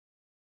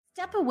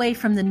Step away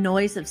from the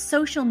noise of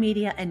social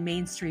media and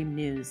mainstream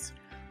news.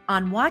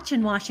 On Watch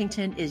in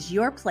Washington is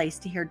your place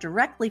to hear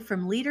directly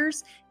from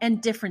leaders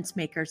and difference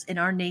makers in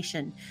our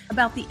nation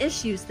about the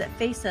issues that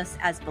face us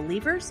as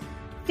believers,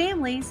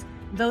 families,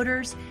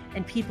 voters,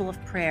 and people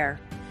of prayer.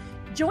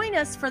 Join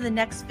us for the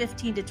next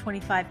 15 to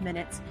 25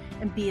 minutes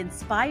and be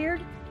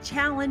inspired,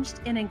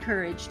 challenged, and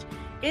encouraged.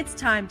 It's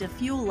time to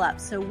fuel up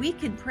so we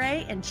can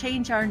pray and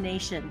change our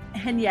nation.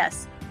 And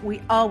yes, we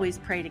always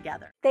pray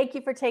together. Thank you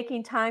for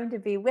taking time to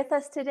be with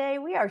us today.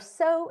 We are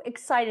so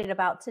excited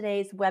about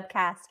today's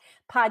webcast,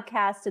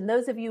 podcast, and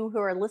those of you who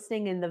are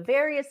listening in the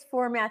various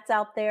formats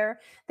out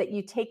there that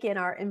you take in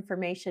our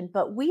information.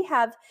 But we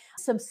have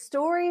some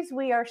stories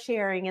we are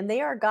sharing, and they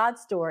are God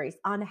stories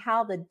on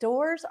how the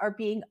doors are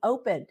being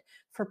opened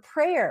for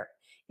prayer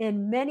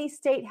in many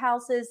state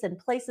houses and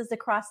places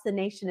across the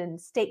nation and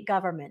state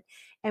government.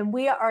 And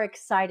we are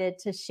excited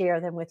to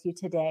share them with you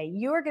today.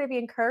 You are going to be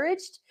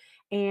encouraged,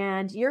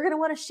 and you're going to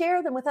want to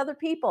share them with other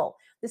people.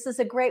 This is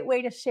a great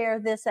way to share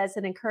this as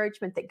an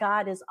encouragement that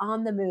God is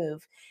on the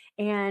move.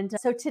 And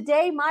so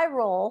today, my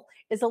role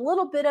is a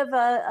little bit of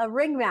a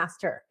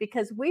ringmaster,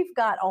 because we've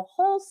got a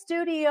whole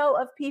studio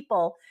of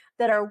people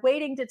that are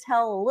waiting to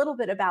tell a little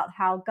bit about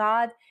how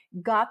God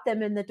got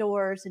them in the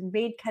doors and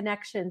made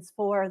connections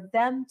for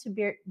them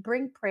to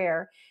bring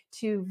prayer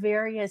to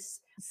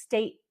various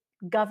state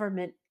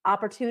government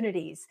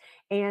opportunities.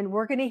 And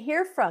we're going to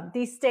hear from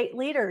these state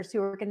leaders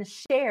who are going to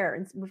share,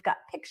 and we've got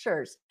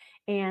pictures,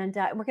 and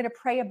we're going to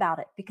pray about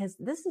it, because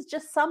this is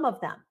just some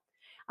of them.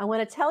 I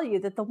want to tell you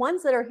that the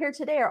ones that are here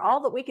today are all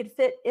that we could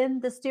fit in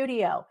the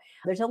studio.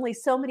 There's only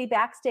so many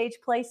backstage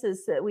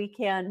places that we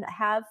can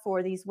have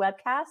for these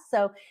webcasts.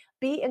 So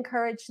be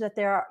encouraged that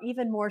there are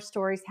even more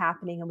stories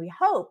happening. And we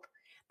hope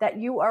that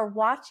you are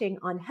watching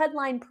on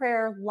Headline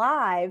Prayer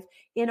Live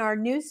in our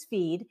news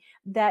feed,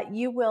 that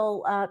you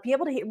will be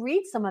able to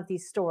read some of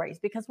these stories,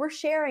 because we're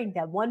sharing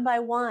them one by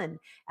one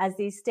as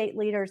these state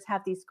leaders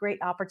have these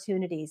great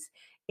opportunities.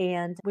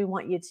 And we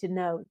want you to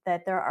know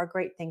that there are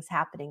great things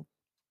happening.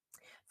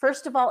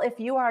 First of all, if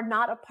you are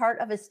not a part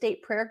of a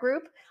state prayer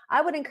group,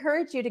 I would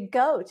encourage you to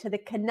go to the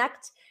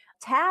Connect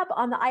tab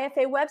on the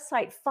IFA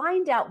website.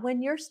 Find out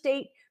when your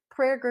state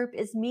prayer group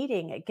is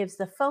meeting. It gives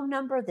the phone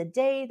number, the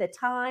day, the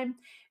time.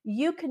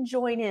 You can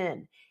join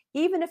in.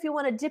 Even if you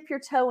want to dip your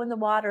toe in the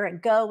water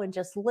and go and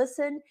just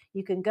listen,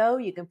 you can go.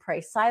 You can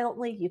pray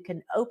silently. You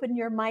can open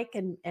your mic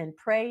and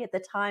pray at the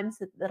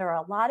times that are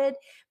allotted.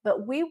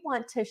 But we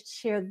want to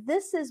share,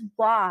 this is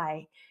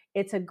why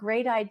it's a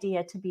great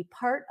idea to be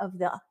part of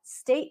the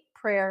state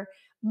prayer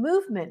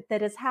movement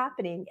that is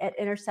happening at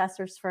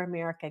Intercessors for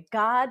America.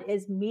 God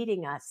is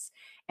meeting us.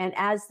 And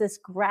as this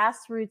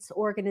grassroots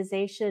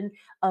organization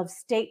of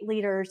state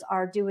leaders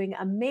are doing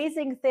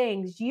amazing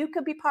things, you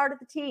could be part of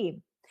the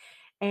team.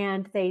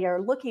 And they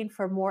are looking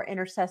for more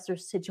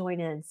intercessors to join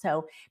in.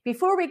 So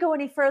before we go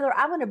any further,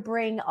 I want to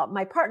bring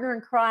my partner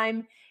in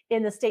crime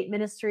in the state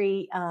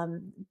ministry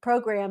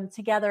program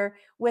together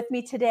with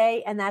me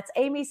today, and that's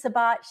Amy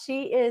Sabat.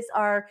 She is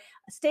our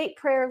state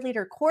prayer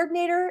leader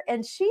coordinator,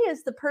 and she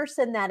is the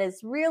person that is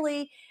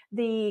really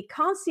the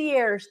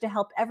concierge to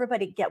help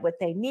everybody get what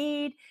they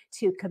need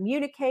to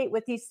communicate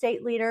with these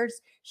state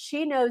leaders.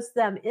 She knows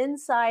them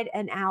inside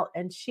and out,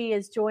 and she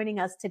is joining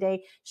us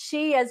today.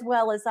 She, as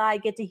well as I,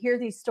 get to hear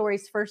these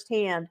stories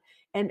firsthand.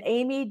 And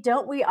Amy,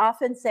 don't we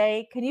often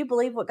say, can you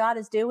believe what God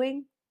is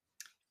doing?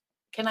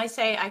 Can I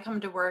say I come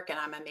to work and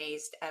I'm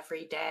amazed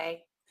every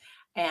day.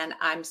 And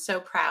I'm so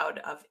proud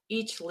of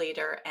each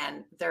leader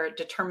and their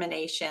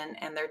determination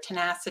and their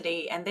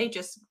tenacity, and they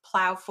just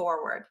plow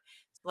forward.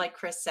 Like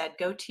Chris said,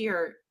 go to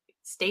your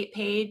state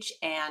page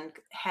and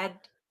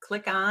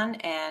click on,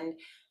 and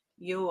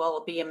you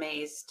will be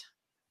amazed.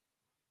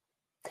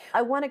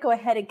 I want to go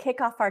ahead and kick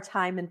off our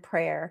time in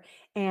prayer.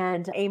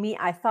 And Amy,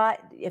 I thought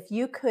if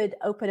you could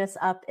open us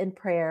up in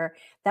prayer,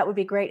 that would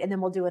be great. And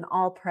then we'll do an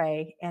all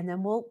pray, and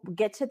then we'll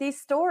get to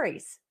these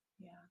stories.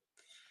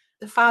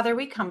 Yeah. Father,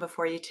 we come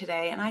before you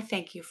today, and I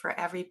thank you for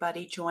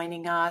everybody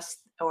joining us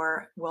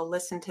or will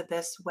listen to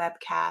this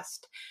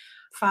webcast.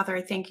 Father,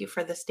 I thank you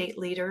for the state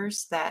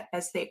leaders, that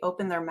as they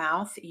open their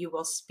mouth, you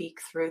will speak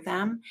through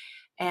them.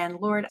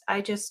 And Lord,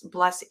 I just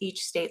bless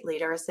each state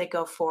leader as they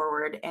go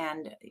forward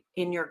and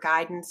in your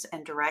guidance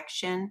and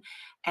direction.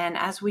 And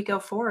as we go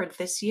forward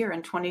this year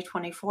in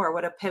 2024,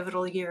 what a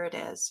pivotal year it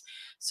is.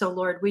 So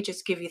Lord, we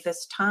just give you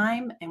this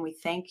time, and we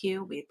thank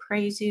you, we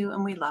praise you,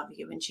 and we love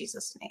you in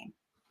Jesus'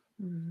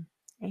 name.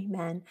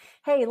 Amen.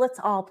 Hey, let's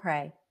all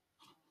pray.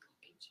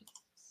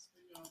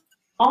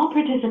 All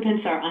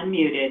participants are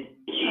unmuted.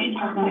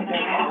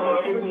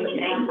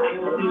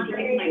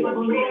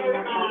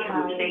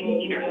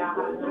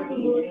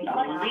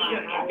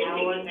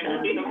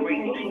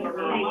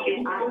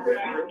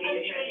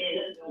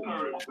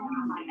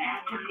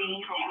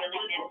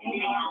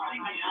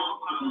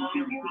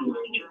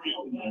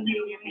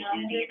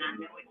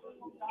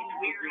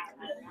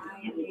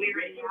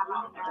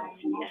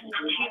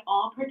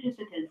 All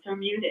participants are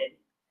muted.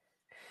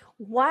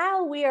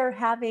 While we are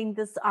having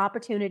this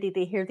opportunity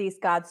to hear these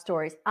God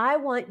stories, I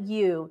want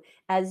you,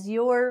 as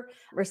your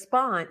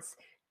response,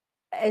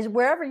 as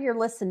wherever you're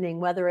listening,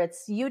 whether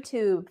it's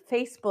YouTube,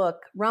 Facebook,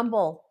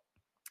 Rumble,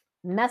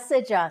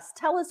 message us.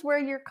 Tell us where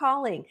you're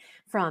calling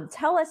from.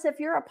 Tell us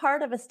if you're a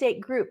part of a state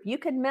group. You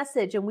can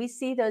message, and we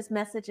see those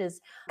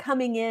messages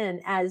coming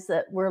in as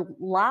we're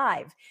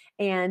live.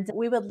 And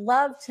we would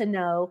love to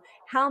know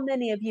how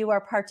many of you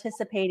are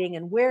participating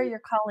and where you're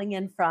calling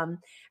in from,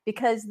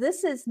 because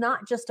this is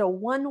not just a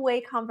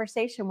one-way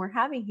conversation we're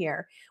having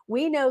here.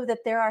 We know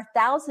that there are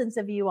thousands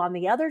of you on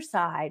the other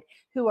side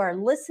who are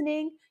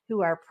listening,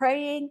 who are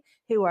praying,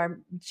 who are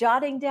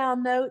jotting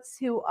down notes,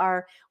 who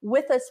are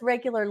with us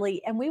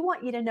regularly. And we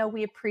want you to know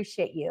we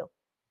appreciate you.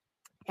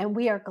 And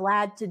we are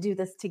glad to do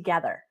this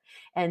together.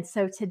 And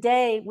so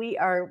today we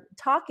are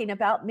talking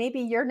about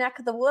maybe your neck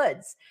of the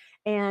woods.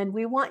 And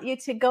we want you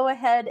to go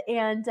ahead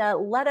and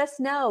let us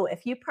know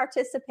if you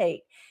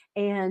participate.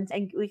 And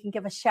we can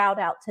give a shout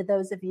out to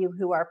those of you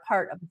who are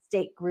part of the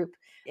state group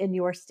in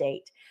your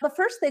state. The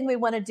first thing we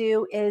want to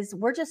do is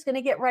we're just going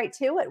to get right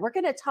to it. We're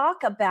going to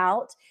talk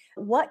about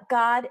what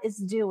God is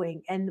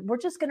doing. And we're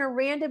just going to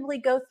randomly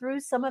go through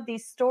some of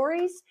these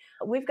stories.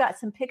 We've got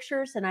some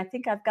pictures, and I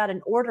think I've got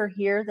an order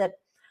here that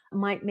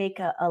might make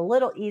a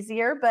little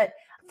easier. But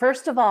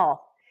first of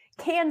all,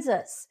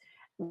 Kansas.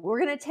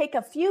 We're going to take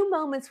a few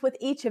moments with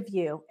each of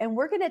you, and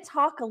we're going to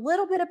talk a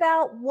little bit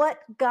about what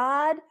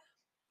God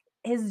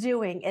is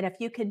doing. And if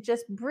you can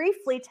just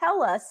briefly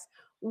tell us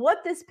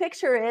what this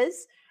picture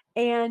is,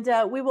 and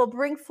we will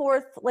bring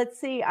forth, let's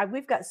see,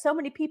 we've got so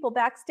many people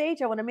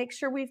backstage. I want to make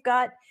sure we've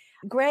got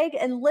Greg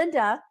and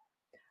Linda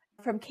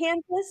from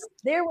Kansas.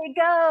 There we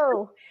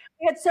go.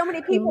 We had so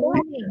many people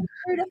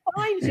here to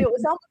find you. It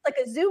was almost like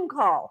a Zoom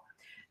call.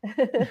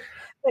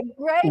 But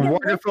Greg,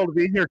 wonderful to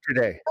be here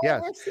today.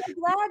 Yes. We're so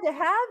glad to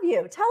have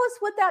you. Tell us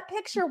what that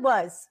picture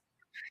was.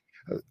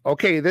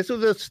 Okay, this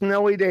was a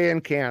snowy day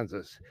in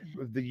Kansas.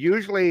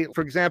 Usually,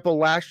 for example,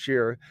 last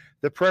year,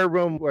 the prayer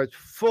room was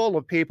full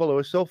of people. It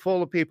was so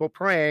full of people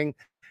praying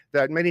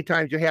that many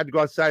times you had to go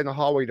outside in the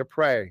hallway to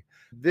pray.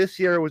 This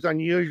year was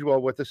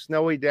unusual with a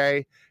snowy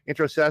day.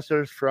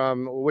 Intercessors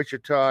from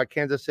Wichita,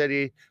 Kansas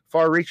City,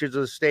 far reaches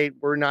of the state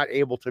were not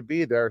able to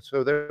be there.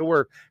 So there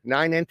were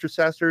 9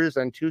 intercessors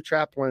and 2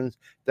 chaplains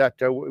that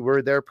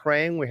were there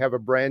praying. We have a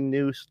brand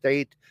new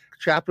state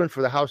chaplain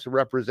for the House of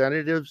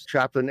Representatives,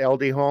 Chaplain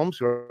L.D.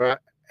 Holmes. We're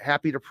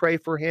happy to pray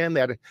for him.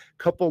 Had a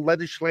couple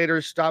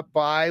legislators stop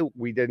by.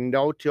 We didn't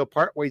know till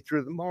partway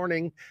through the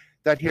morning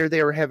that here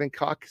they were having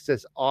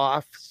caucuses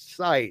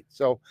off-site.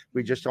 So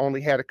we just only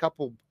had a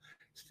couple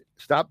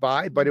stop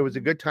by, but it was a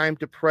good time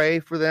to pray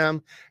for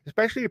them,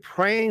 especially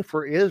praying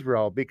for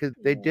Israel, because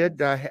they did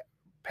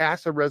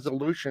pass a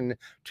resolution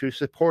to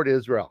support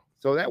Israel.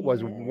 So that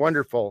was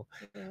wonderful.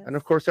 Yes. And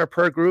of course, our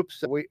prayer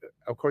groups,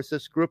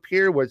 this group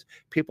here was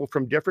people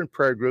from different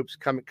prayer groups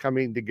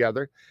coming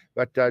together.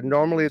 But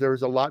normally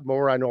there's a lot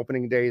more on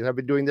opening days. I've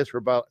been doing this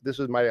this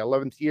is my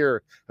 11th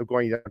year of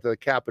going down to the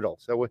Capitol.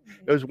 So it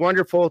was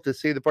wonderful to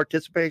see the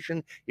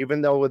participation,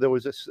 even though there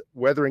was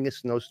weathering a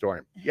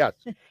snowstorm. Yes.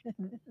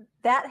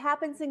 That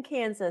happens in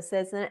Kansas.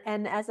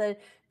 And as a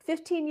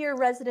 15-year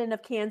resident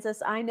of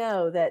Kansas, I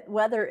know that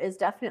weather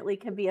definitely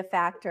can be a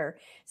factor.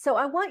 So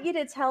I want you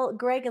to tell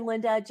Greg and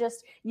Linda,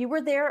 you were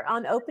there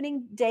on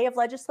opening day of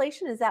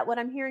legislation. Is that what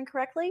I'm hearing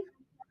correctly?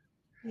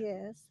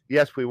 Yes.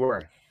 Yes, we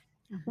were.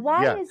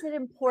 Why is it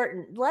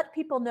important? Let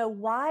people know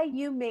why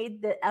you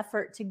made the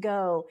effort to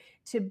go,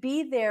 to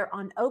be there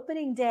on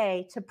opening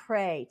day to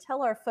pray.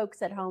 Tell our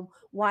folks at home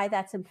why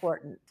that's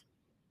important.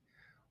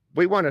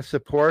 We want to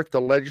support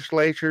the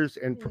legislators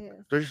and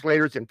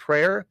legislators in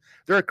prayer.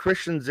 There are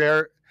Christians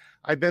there.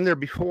 I've been there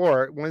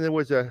before when there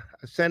was a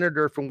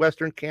senator from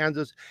Western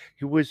Kansas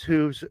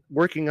who's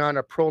working on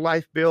a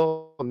pro-life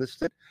bill. And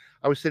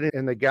I was sitting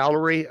in the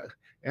gallery,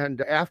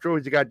 and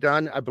afterwards it got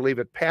done. I believe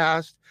it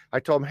passed. I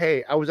told him,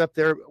 hey, I was up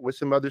there with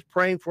some others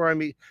praying for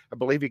me. I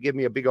believe he gave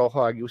me a big old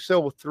hug. He was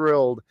so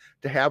thrilled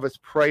to have us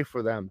pray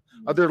for them.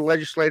 Other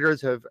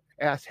legislators have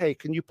asked, hey,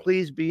 can you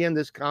please be in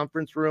this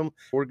conference room?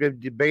 We're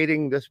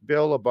debating this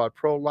bill about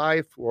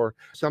pro-life or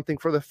something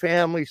for the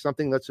family,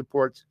 something that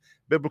supports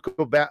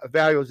biblical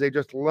values. They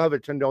just love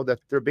it to know that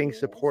they're being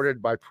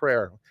supported by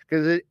prayer,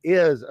 because it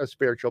is a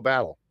spiritual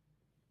battle.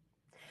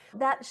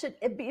 That should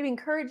be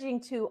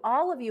encouraging to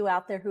all of you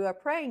out there who are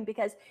praying,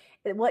 because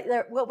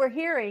what we're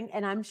hearing,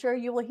 and I'm sure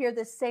you will hear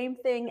the same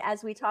thing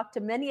as we talk to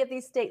many of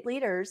these state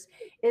leaders,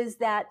 is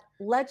that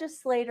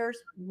legislators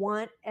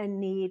want and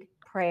need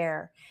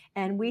prayer.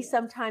 And we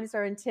sometimes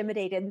are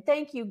intimidated. And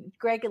thank you,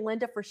 Greg and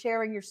Linda, for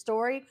sharing your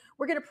story.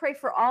 We're going to pray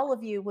for all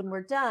of you when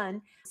we're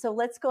done. So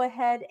let's go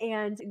ahead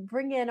and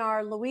bring in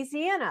our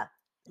Louisiana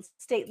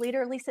state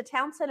leader, Lisa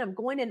Townsend. I'm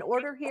going in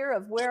order here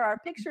of where our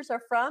pictures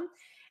are from.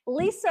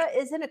 Lisa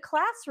is in a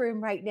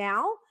classroom right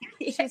now.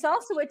 She's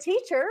also a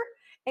teacher.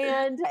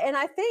 And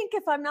I think,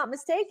 if I'm not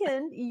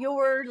mistaken,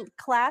 your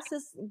class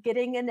is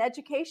getting an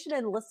education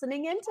and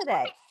listening in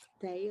today.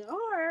 They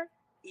are.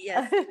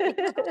 Yes.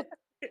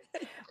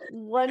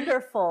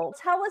 Wonderful.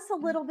 Tell us a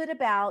little bit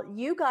about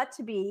you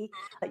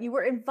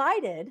were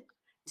invited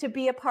to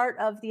be a part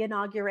of the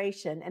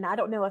inauguration. And I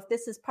don't know if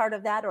this is part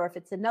of that or if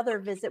it's another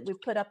visit. We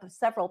put up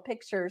several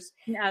pictures,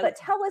 No, but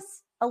tell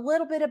us a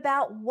little bit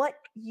about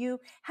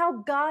how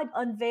God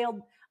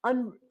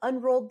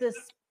unrolled this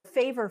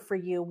favor for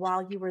you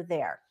while you were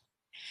there.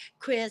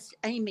 Chris,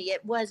 Amy,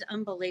 it was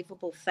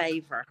unbelievable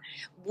favor.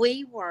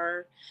 We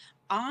were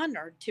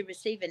honored to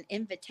receive an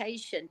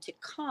invitation to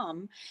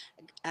come.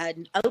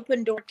 An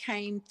open door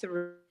came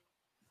through.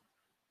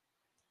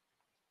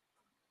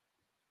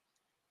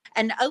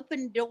 An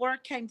open door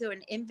came through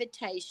an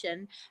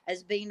invitation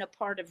as being a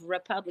part of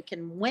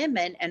Republican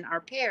women in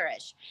our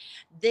parish.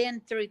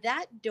 Then through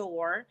that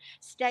door,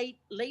 state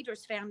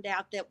leaders found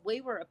out that we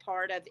were a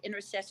part of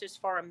Intercessors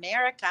for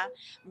America.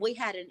 We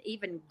had an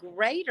even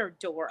greater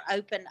door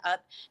open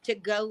up to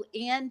go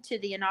into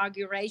the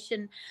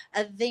inauguration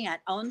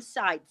event on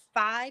site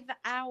 5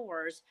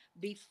 hours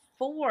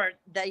before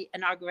the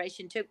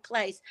inauguration took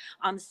place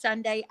on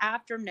Sunday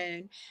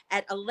afternoon.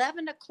 At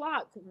 11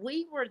 o'clock,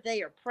 we were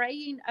there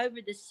praying over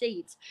the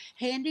seats,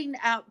 handing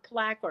out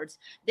placards.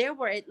 There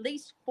were at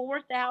least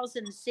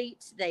 4,000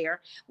 seats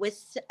there,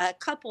 with a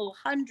couple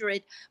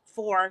hundred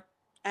for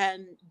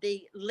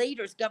the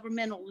leaders,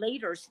 governmental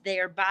leaders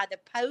there by the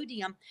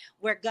podium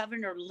where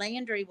Governor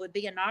Landry would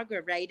be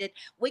inaugurated.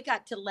 We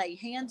got to lay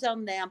hands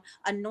on them,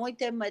 anoint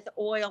them with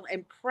oil,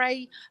 and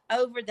pray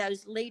over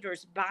those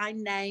leaders by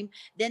name.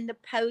 Then the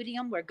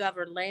podium where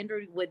Governor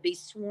Landry would be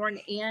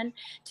sworn in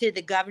to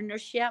the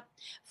governorship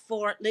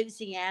for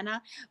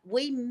Louisiana.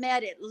 We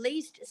met at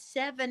least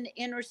 7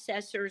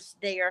 intercessors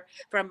there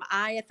from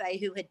IFA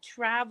who had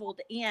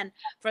traveled in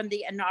from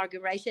the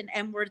inauguration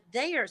and were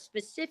there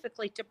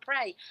specifically to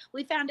pray.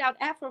 We found out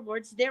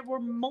afterwards there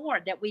were more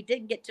that we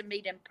didn't get to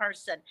meet in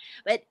person,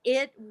 but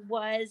it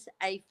was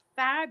a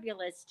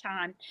fabulous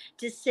time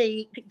to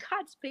see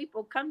God's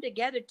people come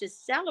together to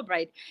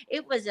celebrate.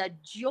 It was a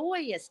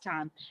joyous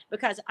time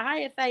because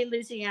IFA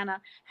Louisiana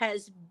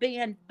has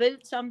been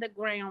boots on the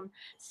ground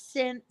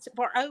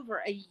for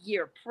over a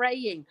year,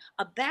 praying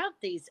about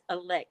these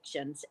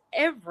elections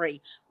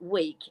every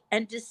week,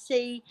 and to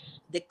see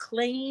the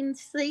clean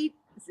seats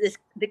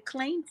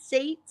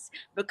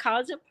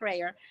because of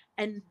prayer,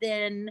 and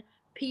then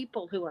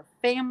people who are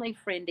family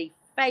friendly,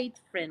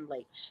 faith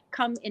friendly,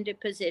 come into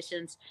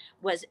positions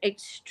was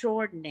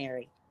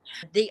extraordinary.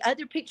 The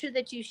other picture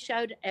that you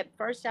showed at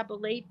first, I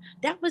believe,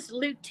 that was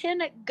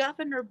Lieutenant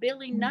Governor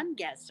Billy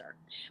Nungesser.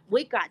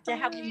 We got to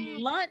have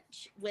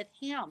lunch with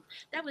him.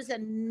 That was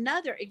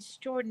another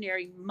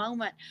extraordinary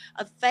moment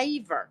of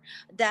favor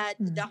that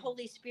the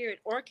Holy Spirit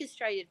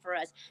orchestrated for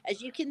us.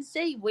 As you can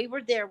see, we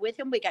were there with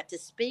him. We got to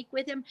speak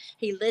with him.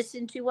 He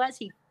listened to us.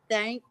 He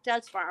thanked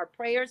us for our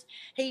prayers.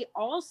 He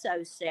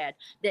also said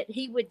that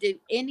he would do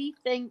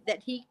anything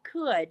that he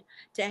could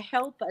to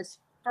help us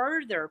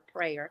further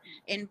prayer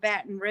in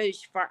Baton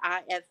Rouge for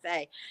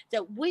IFA.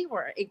 So we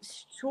were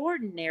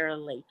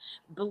extraordinarily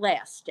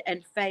blessed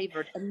and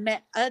favored and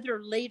met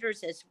other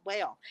leaders as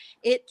well.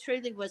 It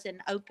truly was an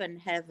open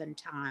heaven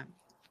time.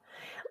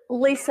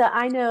 Lisa,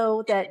 I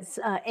know that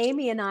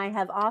Amy and I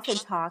have often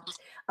talked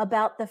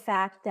about the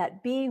fact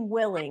that being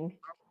willing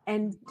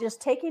and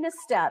just taking a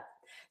step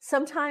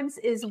sometimes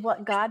is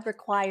what God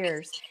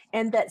requires,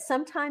 and that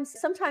sometimes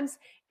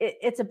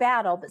it's a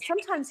battle, but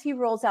sometimes he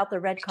rolls out the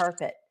red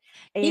carpet.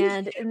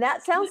 And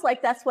that sounds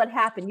like that's what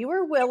happened. You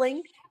were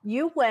willing,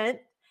 you went,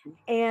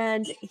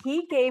 and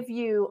he gave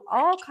you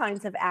all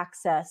kinds of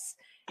access.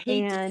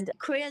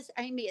 Chris,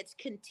 Amy, it's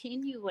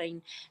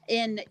continuing.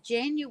 In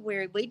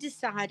January, we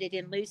decided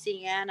in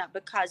Louisiana,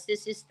 because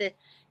this is the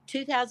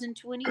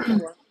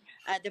 2024.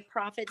 The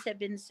prophets have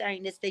been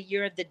saying it's the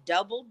year of the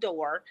double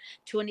door,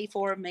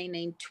 24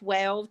 meaning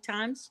 12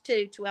 times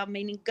 2, 12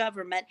 meaning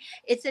government.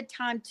 It's a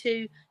time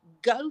to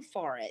go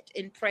for it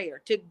in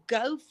prayer, to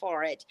go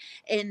for it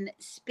in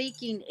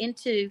speaking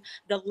into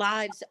the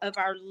lives of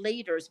our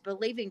leaders,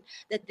 believing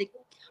that the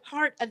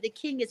heart of the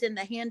king is in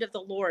the hand of the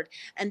Lord,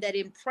 and that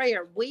in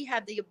prayer we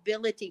have the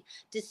ability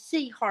to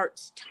see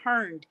hearts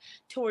turned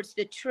towards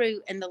the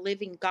true and the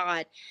living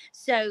God.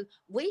 So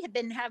we have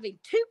been having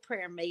 2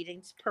 prayer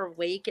meetings per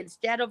week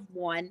instead of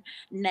 1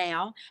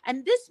 now.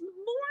 And this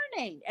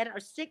morning at our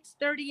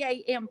 6:30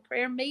 a.m.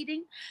 prayer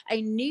meeting,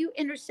 a new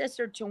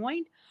intercessor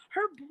joined.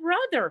 Her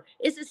brother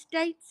is a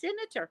state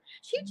senator.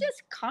 She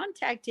just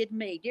contacted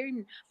me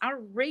during our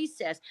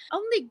recess.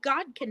 Only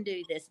God can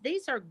do this.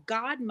 These are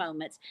God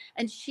moments.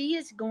 And she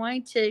is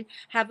going to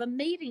have a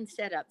meeting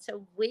set up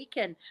so we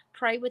can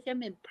pray with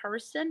him in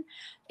person.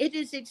 It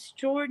is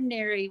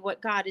extraordinary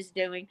what God is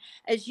doing.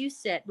 As you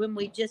said, when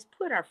we just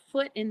put our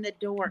foot in the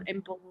door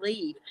and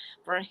believe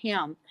for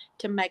him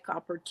to make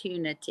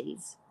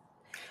opportunities.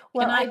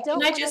 Well,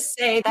 can I just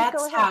say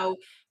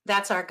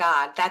that's our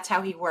God. That's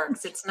how he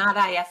works. It's not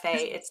IFA,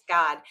 it's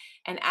God.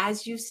 And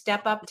as you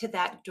step up to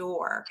that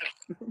door,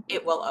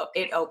 it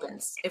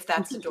opens, if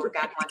that's the door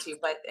God wants you.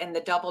 But in the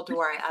double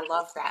door, I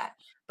love that.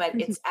 But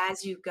it's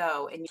as you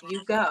go,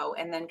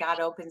 and then God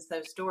opens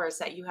those doors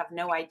that you have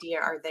no idea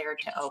are there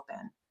to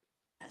open.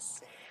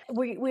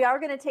 We are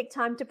going to take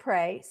time to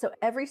pray. So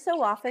every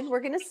so often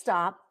we're going to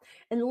stop.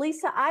 And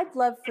Lisa, I'd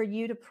love for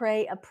you to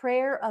pray a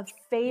prayer of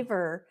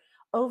favor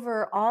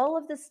over all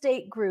of the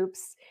state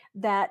groups,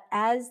 that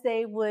as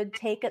they would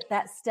take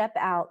that step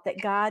out, that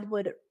God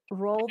would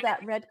roll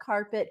that red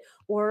carpet,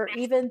 or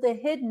even the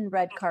hidden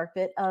red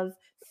carpet of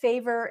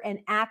favor and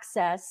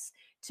access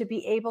to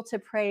be able to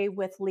pray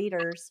with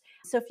leaders.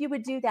 So if you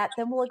would do that,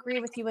 then we'll agree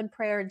with you in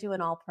prayer and do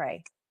an all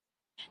pray.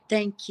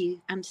 Thank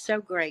you. I'm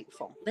so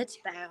grateful. Let's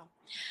bow.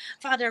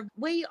 Father,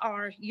 we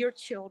are your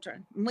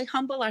children. We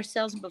humble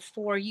ourselves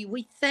before you.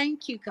 We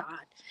thank you,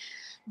 God,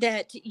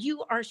 that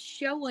you are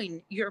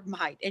showing your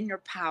might and your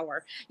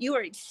power. You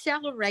are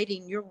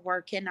accelerating your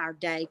work in our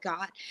day,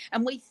 God.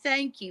 And we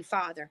thank you,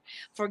 Father,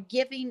 for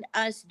giving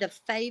us the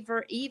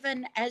favor,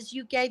 even as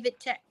you gave it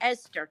to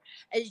Esther,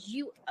 as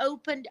you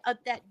opened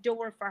up that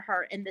door for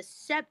her and the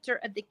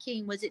scepter of the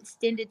king was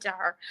extended to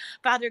her.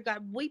 Father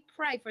God, we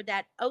pray for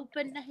that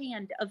open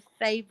hand of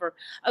favor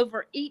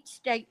over each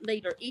state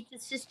leader, each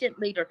assistant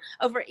leader,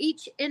 over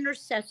each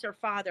intercessor,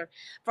 Father.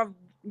 For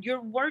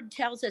your word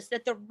tells us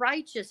that the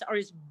righteous are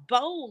as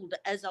bold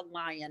as a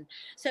lion.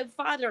 So,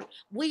 Father,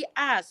 we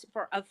ask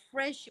for a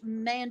fresh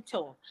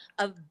mantle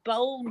of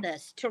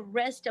boldness to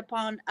rest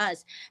upon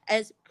us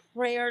as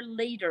prayer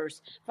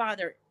leaders,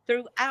 Father,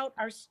 throughout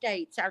our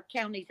states, our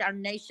counties, our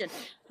nation,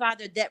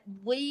 Father, that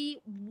we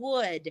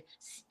would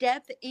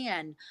step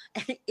in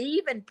and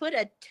even put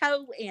a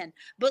toe in,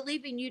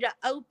 believing you to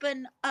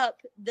open up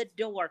the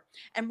door.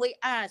 And we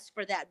ask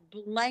for that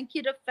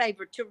blanket of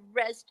favor to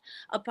rest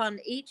upon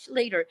each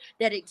leader,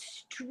 that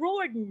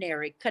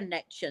extraordinary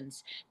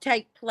connections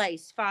take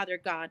place, Father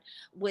God,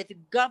 with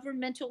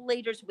governmental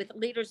leaders, with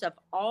leaders of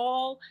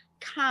all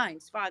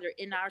kinds, Father,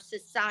 in our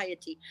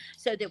society,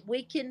 so that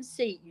we can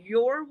see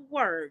your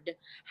word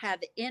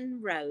have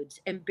inroads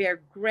and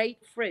bear great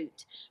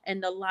fruit in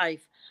the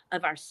life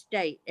of our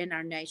state and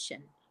our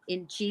nation.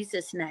 In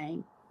Jesus'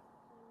 name.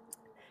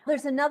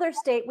 There's another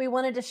state we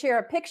wanted to share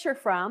a picture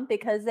from,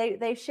 because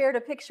they shared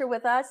a picture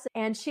with us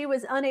and she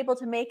was unable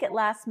to make it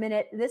last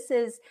minute. This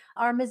is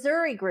our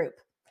Missouri group.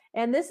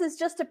 And this is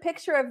just a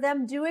picture of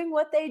them doing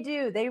what they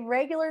do. They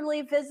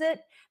regularly visit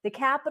the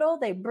Capitol.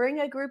 They bring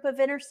a group of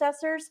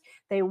intercessors.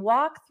 They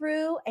walk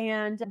through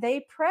and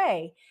they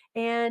pray.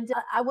 And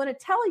I want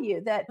to tell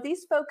you that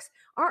these folks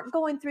aren't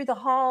going through the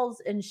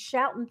halls and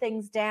shouting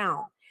things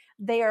down.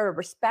 They are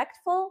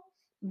respectful.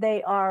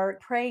 They are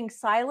praying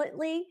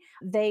silently.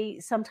 They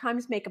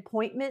sometimes make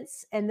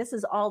appointments, and this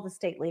is all the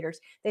state leaders.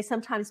 They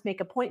sometimes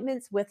make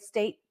appointments with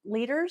state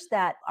leaders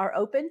that are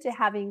open to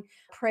having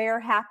prayer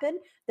happen.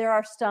 There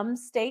are some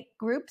state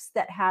groups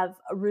that have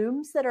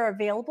rooms that are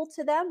available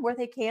to them where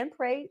they can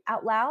pray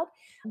out loud.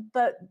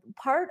 But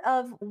part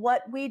of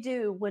what we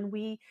do when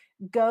we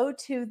go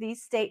to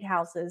these state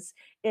houses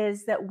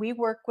is that we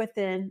work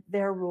within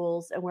their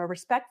rules and we're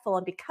respectful.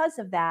 And because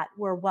of that,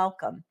 we're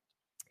welcome.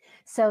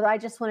 So I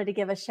just wanted to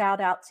give a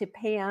shout out to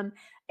Pam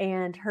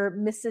and her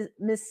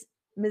Miss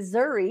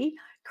Missouri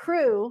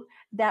crew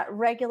that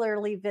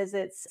regularly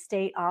visits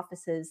state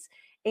offices.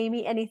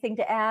 Amy, anything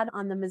to add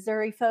on the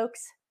Missouri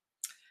folks?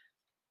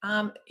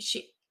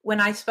 When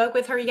I spoke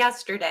with her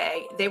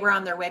yesterday, they were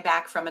on their way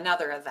back from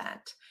another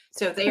event.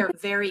 So they are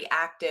very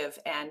active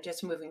and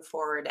just moving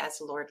forward as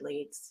the Lord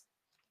leads.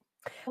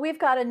 We've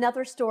got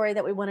another story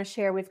that we want to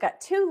share. We've got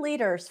two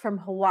leaders from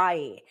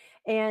Hawaii,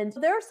 and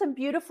there are some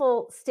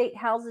beautiful state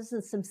houses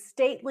and some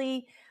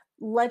stately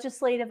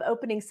legislative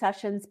opening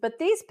sessions, but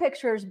these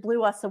pictures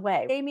blew us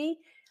away. Amy,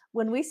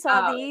 when we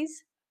saw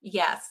these.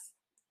 Yes,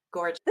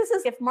 gorgeous. This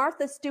is if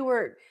Martha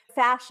Stewart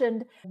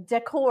fashioned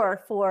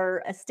decor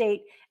for a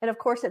state, and of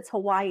course it's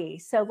Hawaii.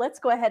 So let's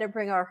go ahead and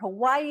bring our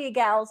Hawaii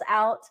gals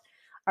out,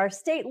 our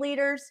state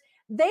leaders.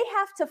 They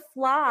have to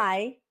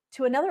fly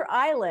to another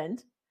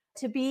island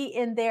to be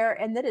in there,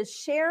 and that is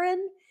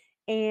Sharon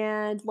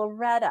and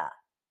Loretta.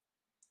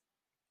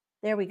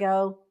 There we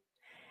go.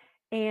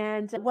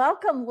 And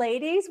welcome,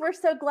 ladies. We're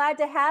so glad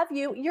to have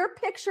you. Your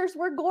pictures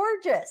were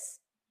gorgeous.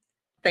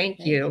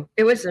 Thank you.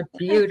 It was a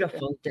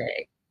beautiful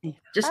day.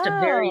 Just a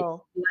very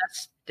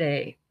blessed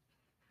day.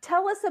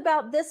 Tell us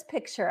about this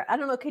picture. I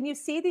don't know. Can you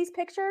see these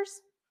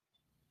pictures?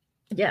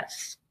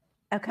 Yes.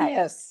 Okay.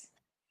 Yes.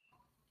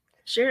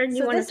 Sharon,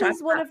 you want to talk about this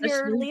is one of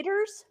your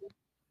leaders?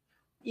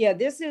 Yeah,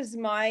 this is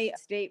my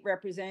state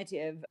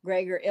representative,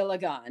 Gregor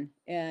Iligan,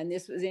 and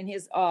this was in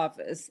his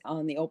office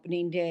on the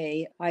opening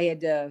day. I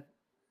had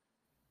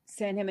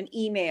sent him an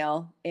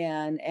email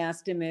and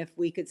asked him if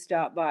we could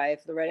stop by,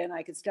 if Loretta and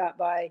I could stop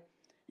by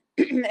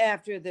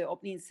after the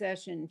opening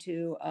session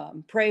to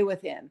pray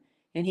with him.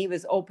 And he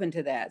was open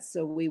to that.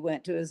 So we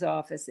went to his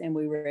office and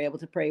we were able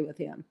to pray with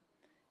him.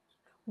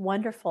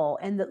 Wonderful.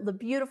 And the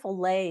beautiful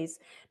leis.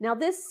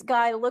 This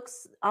guy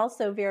looks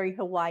also very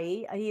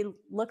Hawaii. He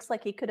looks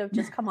like he could have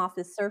just come off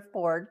his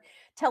surfboard.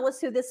 Tell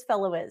us who this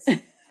fellow is.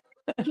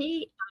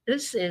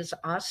 This is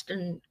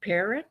Austin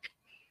Perrick.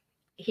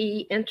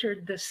 He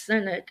entered the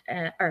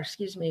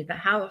the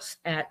House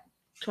at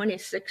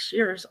 26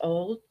 years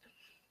old.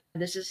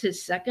 This is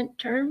his second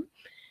term.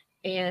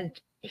 And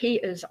he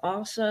is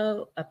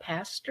also a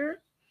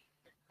pastor,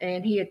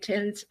 and he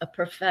attends a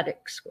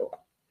prophetic school.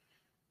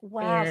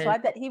 Wow. So And I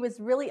bet he was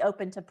really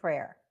open to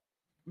prayer.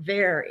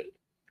 very.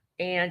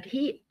 And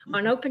he,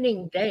 on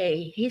opening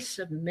day, he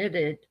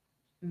submitted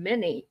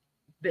many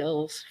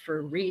bills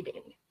for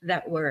reading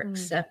that were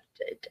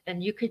accepted.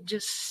 And you could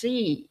just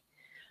see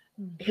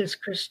his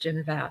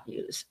Christian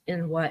values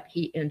in what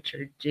he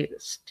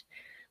introduced.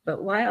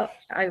 But while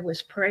I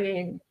was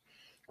praying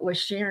with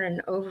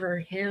Sharon over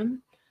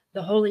him,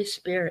 the Holy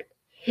Spirit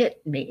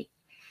hit me.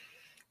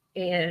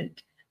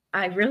 And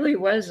I really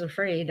was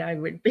afraid I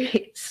would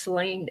be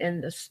slain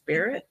in the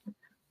spirit.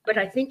 But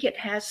I think it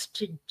has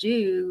to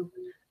do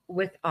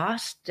with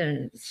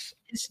Austin's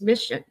his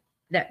mission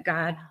that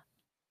God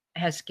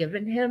has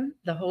given him.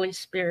 The Holy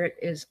Spirit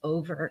is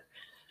over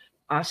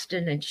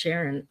Austin and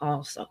Sharon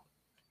also.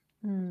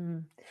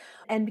 And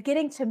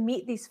getting to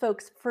meet these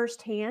folks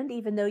firsthand,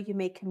 even though you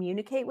may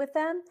communicate with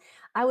them,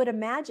 I would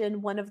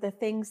imagine one of the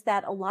things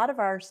that a lot of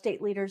our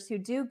state leaders who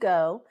do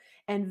go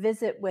and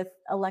visit with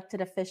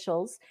elected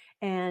officials,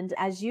 and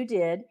as you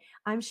did,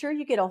 I'm sure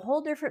you get a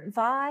whole different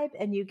vibe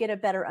and you get a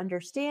better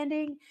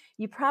understanding.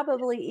 You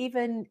probably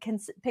even can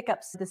pick up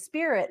the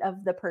spirit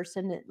of the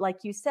person.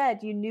 Like you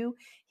said, you knew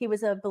he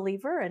was a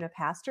believer and a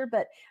pastor,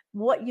 but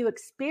what you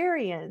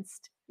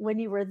experienced when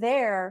you were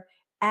there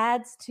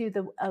adds to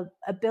the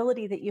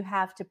ability that you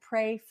have to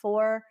pray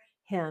for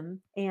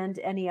him and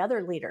any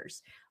other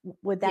leaders.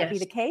 Would that be Yes.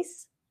 the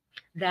case?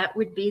 That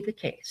would be the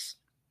case.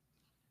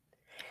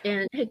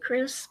 And hey,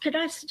 Chris, could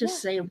I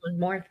just say one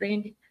more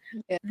thing?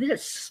 Yeah.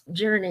 This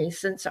journey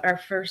since our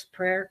first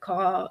prayer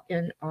call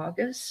in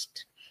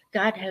August,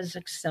 God has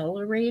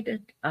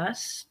accelerated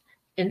us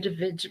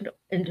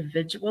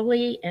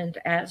individually and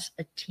as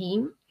a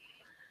team.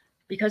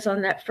 Because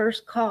on that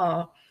first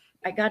call,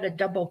 I got a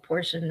double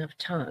portion of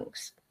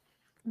tongues.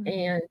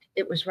 And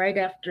it was right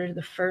after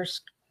the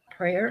first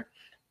prayer.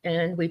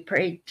 And we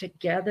prayed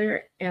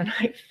together, and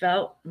I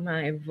felt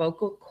my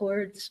vocal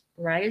cords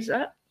rise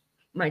up.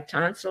 My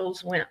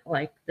tonsils went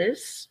like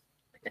this,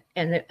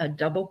 and a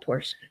double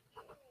portion.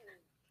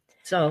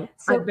 So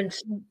I've been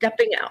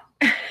stepping out.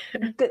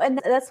 And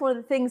that's one of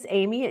the things,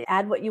 Amy,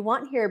 add what you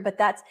want here, but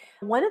that's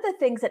one of the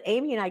things that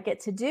Amy and I get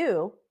to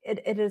do.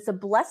 It is a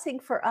blessing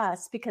for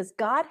us because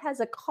God has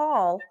a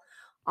call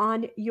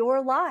on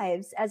your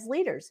lives as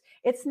leaders.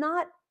 It's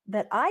not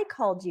that I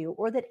called you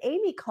or that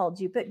Amy called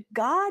you, but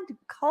God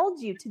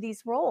called you to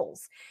these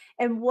roles.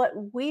 And what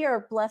we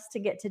are blessed to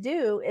get to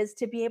do is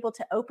to be able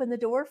to open the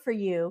door for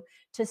you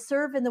to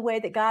serve in the way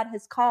that God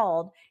has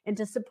called and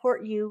to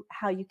support you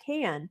how you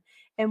can.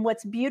 And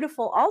what's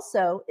beautiful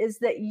also is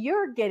that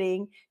you're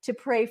getting to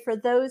pray for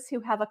those who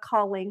have a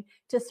calling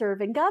to serve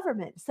in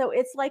government. So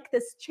it's like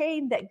this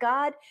chain that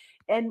God,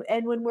 and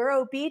when we're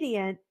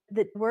obedient,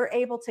 that we're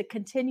able to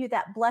continue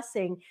that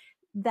blessing,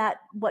 that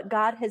what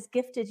God has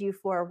gifted you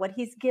for, what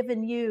he's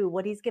given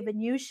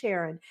you,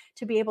 Sharon,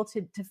 to be able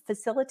to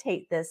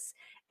facilitate this.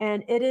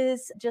 And it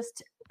is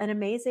just an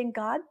amazing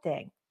God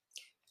thing.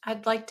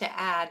 I'd like to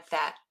add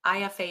that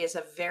IFA is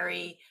a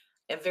very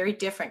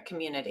different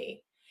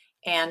community.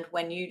 And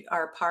when you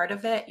are part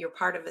of it, you're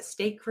part of a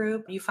state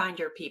group, you find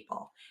your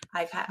people.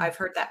 I've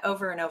heard that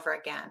over and over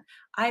again.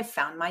 I've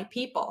found my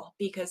people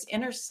because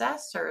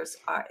intercessors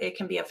it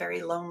can be a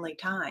very lonely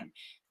time.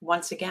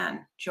 Once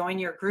again, join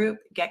your group,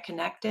 get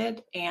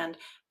connected. And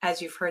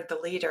as you've heard, the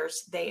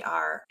leaders,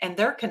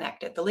 they're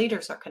connected. The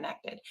leaders are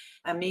connected.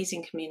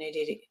 Amazing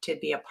community to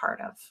be a part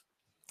of.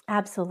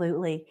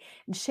 Absolutely.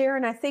 And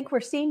Sharon, I think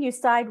we're seeing you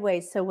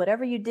sideways. So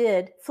whatever you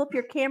did, flip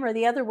your camera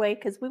the other way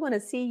because we want to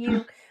see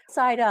you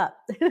side up.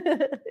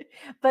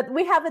 But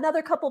we have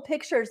another couple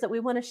pictures that we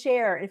want to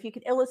share. If you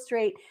could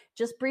illustrate,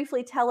 just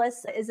briefly tell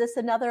us, is this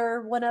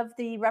another one of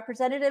the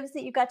representatives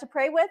that you got to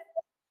pray with?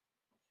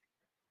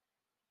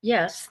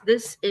 Yes,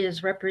 this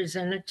is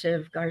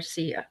Representative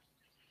Garcia.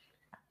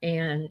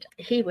 And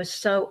he was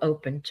so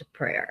open to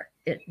prayer.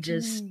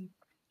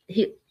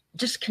 He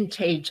just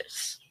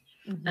contagious.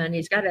 And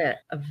he's got a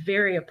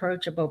very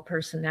approachable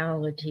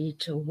personality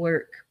to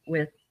work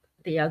with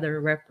the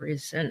other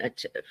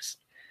representatives.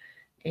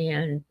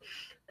 And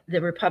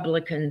the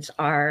Republicans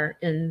are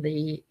in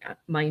the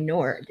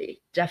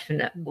minority,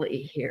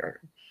 definitely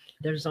here.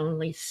 There's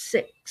only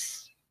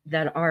 6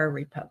 that are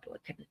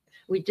Republican.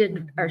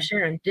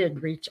 Sharon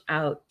did reach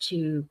out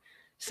to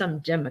some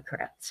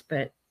Democrats,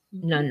 but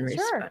none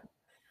respond.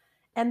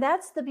 And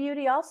that's the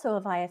beauty also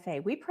of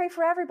IFA. We pray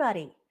for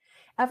everybody.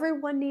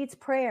 Everyone needs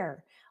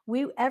prayer.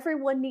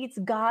 Everyone needs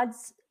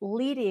God's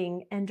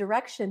leading and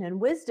direction and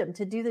wisdom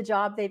to do the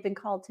job they've been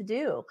called to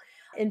do.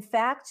 In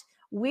fact,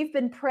 we've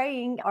been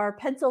praying, our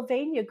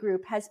Pennsylvania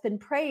group has been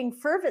praying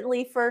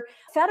fervently for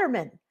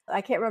Fetterman.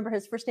 I can't remember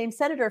his first name,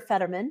 Senator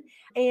Fetterman.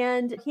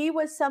 And he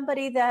was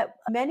somebody that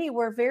many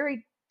were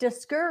very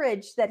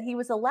discouraged that he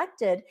was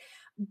elected.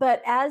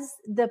 But as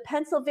the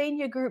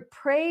Pennsylvania group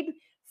prayed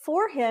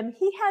for him,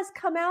 he has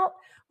come out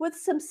with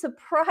some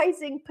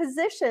surprising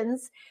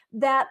positions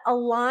that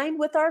align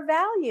with our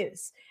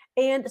values.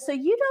 And so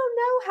you don't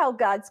know how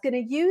God's going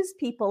to use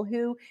people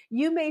who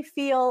you may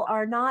feel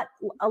are not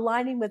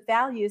aligning with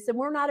values. And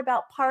we're not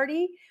about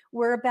party,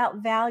 we're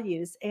about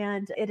values.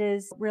 And it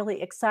is really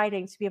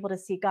exciting to be able to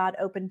see God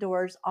open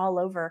doors all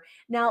over.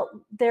 Now,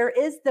 there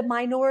is the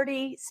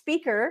minority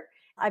speaker.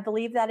 I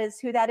believe that is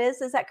who that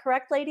is. Is that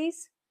correct,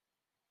 ladies?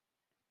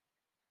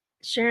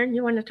 Sharon,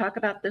 you want to talk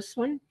about this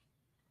one?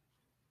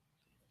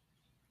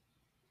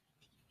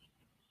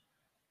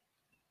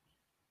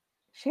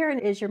 Sharon,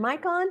 is your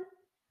mic on?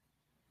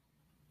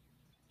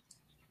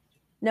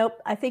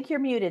 Nope, I think you're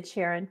muted,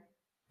 Sharon.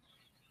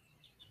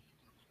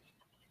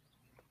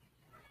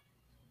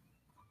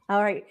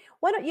 All right,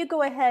 why don't you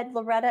go ahead,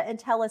 Loretta, and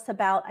tell us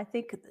about, I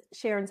think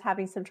Sharon's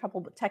having some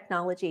trouble with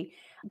technology.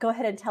 Go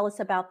ahead and tell us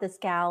about this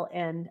gal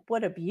and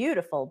what a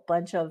beautiful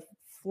bunch of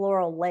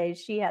floral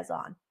lace she has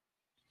on.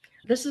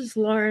 This is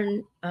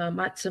Lauren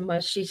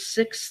Matsuma. She's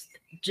sixth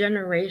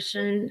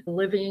generation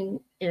living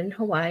in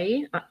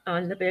Hawaii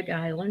on the Big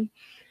Island.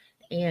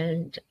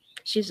 And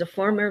she's a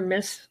former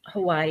Miss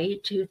Hawaii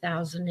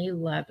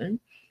 2011.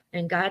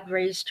 And God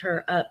raised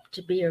her up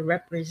to be a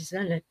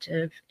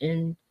representative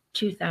in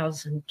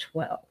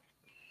 2012.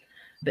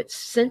 But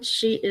since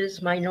she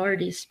is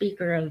minority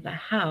speaker of the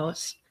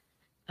House,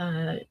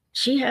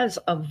 she has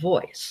a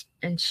voice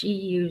and she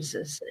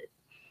uses it.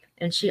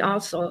 And she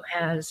also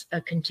has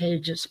a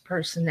contagious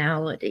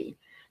personality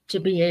to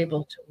be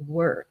able to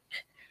work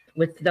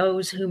with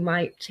those who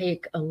might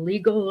take a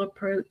legal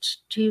approach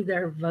to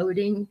their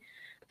voting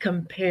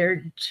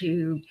compared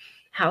to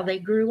how they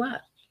grew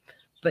up.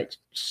 But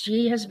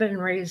she has been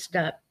raised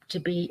up to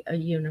be a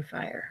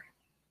unifier.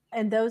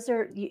 And those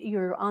are,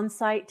 you're on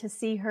site to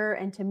see her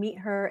and to meet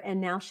her.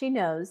 And now she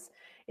knows,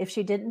 if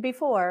she didn't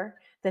before,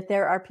 that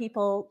there are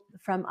people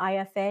from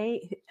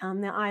IFA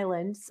on the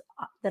islands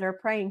that are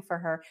praying for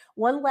her.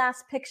 One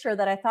last picture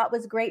that I thought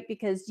was great,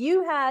 because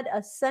you had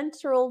a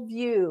central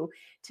view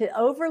to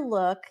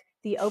overlook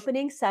the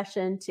opening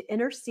session, to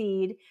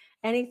intercede.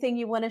 Anything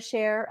you want to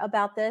share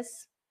about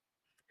this?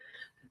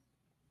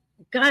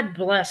 God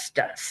blessed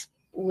us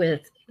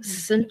with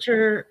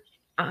center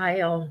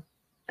aisle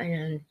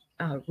and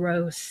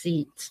row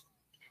seats.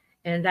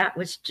 And that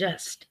was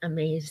just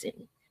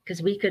amazing,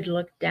 because we could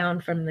look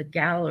down from the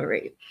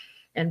gallery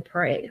and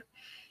pray.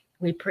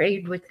 We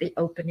prayed with the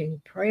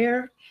opening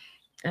prayer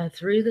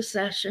through the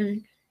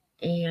session,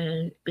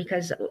 and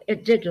because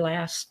it did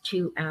last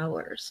 2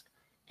 hours,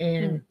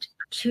 and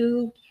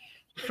 2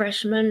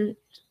 freshman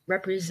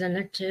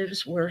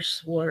representatives were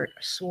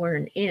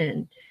sworn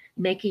in,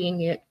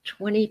 making it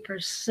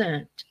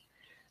 20%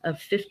 of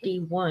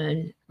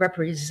 51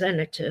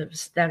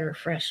 representatives that are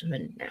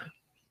freshmen now.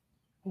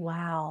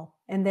 Wow.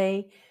 And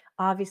they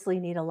obviously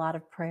need a lot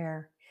of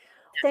prayer.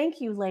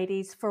 Thank you,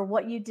 ladies, for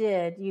what you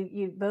did.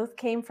 You both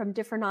came from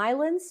different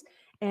islands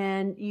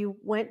and you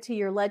went to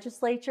your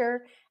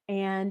legislature,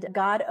 and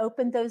God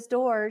opened those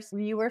doors.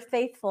 You were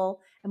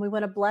faithful, and we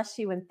want to bless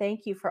you and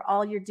thank you for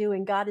all you're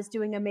doing. God is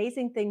doing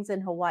amazing things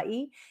in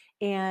Hawaii,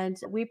 and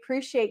we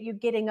appreciate you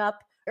getting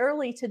up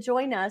early to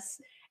join us,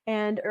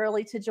 and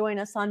early to join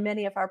us on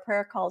many of our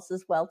prayer calls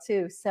as well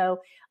too. So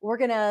we're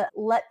going to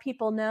let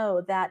people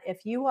know that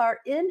if you are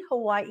in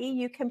Hawaii,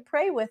 you can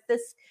pray with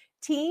this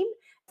team.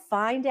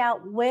 Find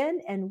out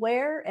when and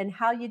where and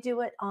how you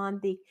do it on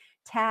the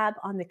tab,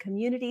 on the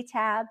community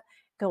tab.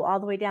 Go all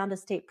the way down to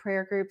state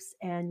prayer groups,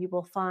 and you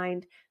will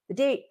find the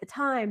date, the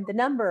time, the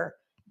number.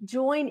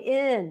 Join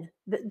in.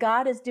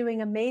 God is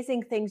doing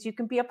amazing things. You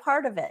can be a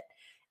part of it.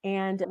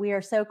 And we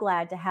are so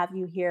glad to have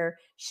you here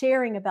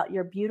sharing about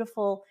your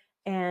beautiful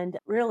and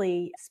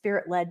really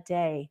spirit-led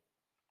day.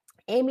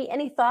 Amy,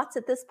 any thoughts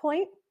at this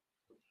point?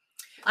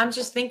 I'm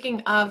just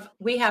thinking of,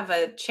 we have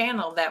a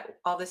channel that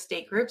all the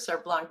state groups are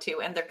belong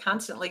to, and they're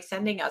constantly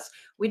sending us.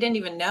 We didn't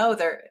even know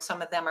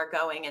some of them are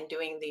going and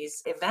doing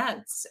these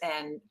events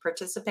and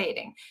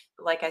participating.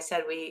 Like I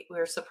said,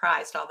 we're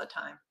surprised all the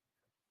time.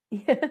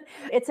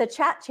 It's a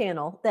chat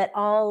channel that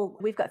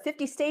we've got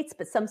 50 states,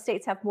 but some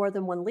states have more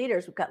than one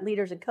leaders. We've got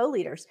leaders and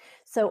co-leaders.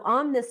 So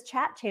on this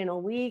chat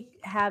channel, we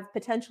have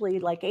potentially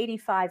like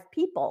 85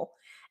 people.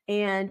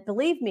 And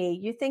believe me,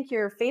 you think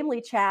your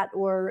family chat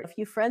or a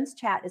few friends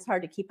chat is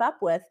hard to keep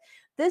up with.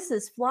 This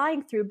is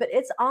flying through, but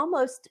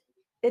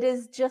it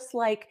is just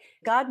like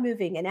God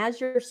moving. And as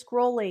you're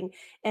scrolling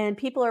and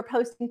people are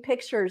posting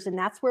pictures, and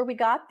that's where we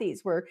got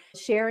these. We're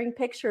sharing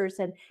pictures,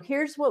 and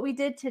here's what we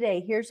did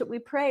today. Here's what we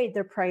prayed.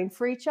 They're praying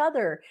for each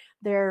other.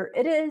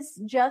 It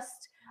is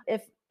just,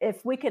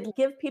 if we could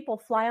give people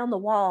fly on the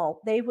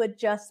wall, they would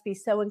just be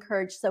so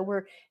encouraged. So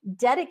we're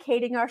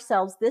dedicating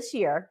ourselves this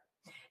year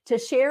to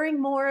sharing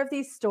more of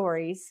these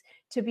stories,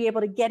 to be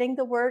able to getting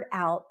the word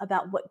out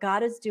about what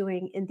God is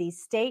doing in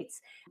these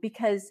states,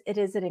 because it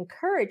is an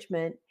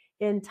encouragement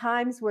in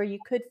times where you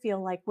could feel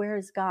like, where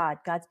is God?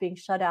 God's being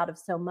shut out of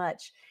so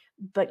much.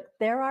 But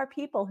there are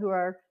people who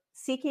are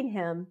seeking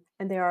him,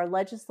 and there are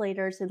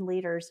legislators and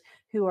leaders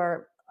who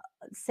are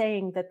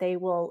saying that they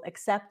will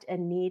accept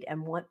and need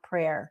and want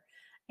prayer.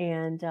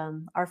 And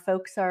our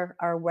folks are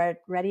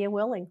ready and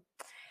willing.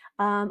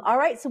 All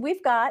right, so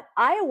we've got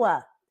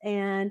Iowa.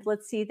 And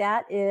let's see,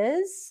 that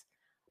is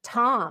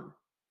Tom.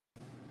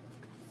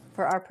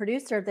 For our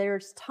producer,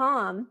 there's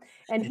Tom,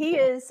 and he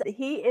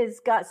is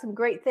got some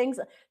great things.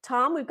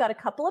 Tom, we've got a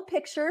couple of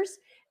pictures.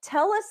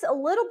 Tell us a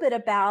little bit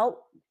about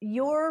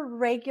your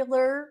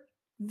regular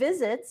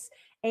visits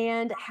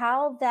and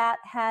how that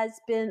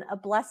has been a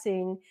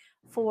blessing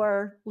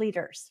for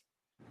leaders.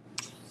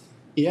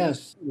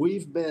 Yes,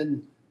 we've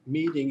been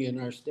meeting in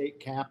our state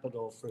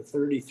capitol for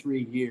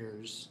 33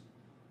 years,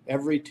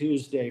 every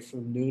Tuesday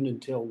from noon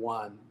until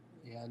 1.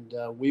 And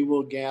we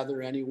will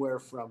gather anywhere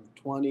from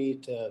 20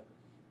 to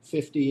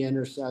 50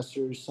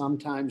 intercessors.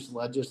 Sometimes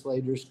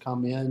legislators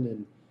come in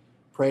and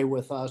pray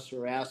with us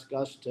or ask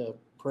us to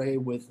pray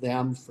with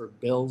them for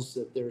bills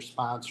that they're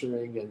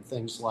sponsoring and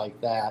things like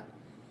that.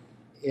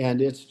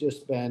 And it's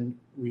just been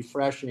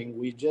refreshing.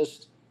 We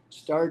just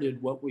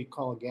started what we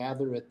call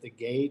Gather at the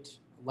Gate.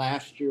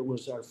 Last year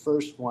was our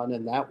first one,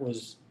 and that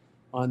was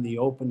on the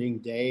opening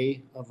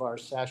day of our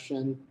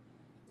session.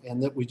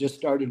 And that we just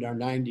started our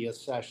 90th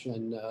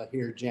session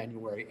here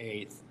January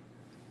 8th.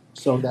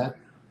 So that,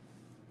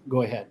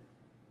 go ahead.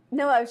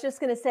 No, I was just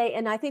going to say,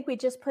 and I think we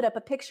just put up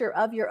a picture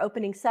of your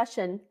opening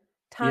session,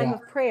 time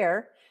of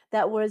prayer,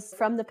 that was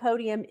from the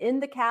podium in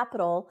the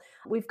Capitol.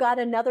 We've got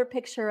another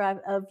picture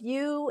of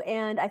you,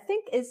 and I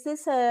think, is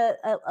this a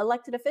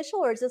elected official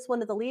or is this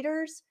one of the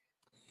leaders?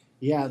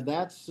 Yeah,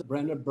 that's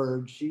Brenna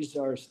Bird. She's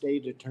our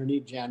state attorney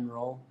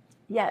general.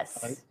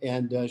 Yes.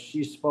 And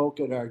she spoke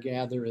at our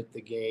Gather at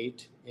the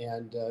Gate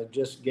and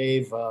just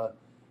gave a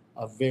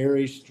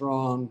very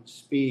strong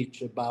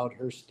speech about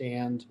her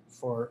stand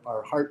for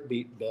our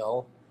heartbeat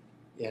bill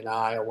in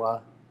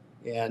Iowa.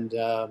 And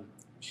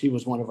she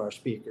was one of our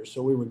speakers.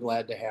 So we were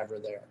glad to have her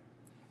there.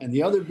 And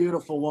the other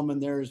beautiful woman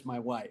there is my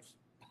wife.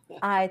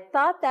 I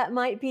thought that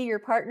might be your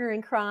partner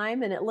in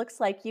crime. And it looks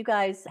like you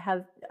guys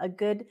have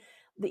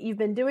that you've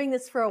been doing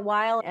this for a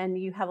while and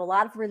you have a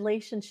lot of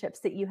relationships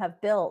that you have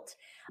built.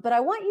 But I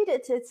want you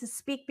to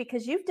speak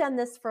because you've done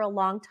this for a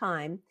long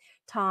time.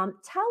 Tom,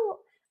 tell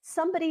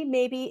somebody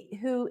maybe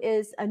who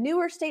is a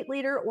newer state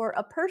leader or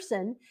a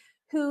person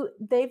who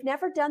they've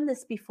never done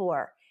this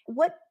before.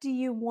 What do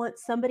you want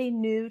somebody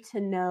new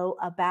to know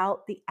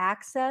about the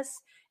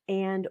access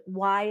and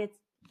why it's,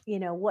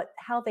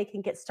 how they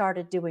can get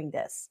started doing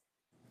this?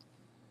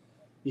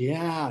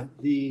 Yeah,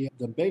 the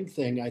big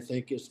thing, I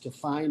think, is to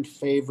find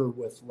favor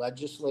with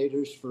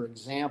legislators. For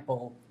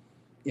example,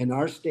 in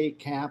our state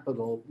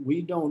capitol,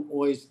 we don't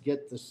always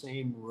get the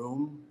same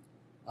room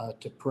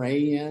to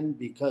pray in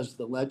because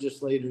the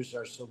legislators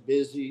are so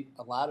busy.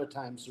 A lot of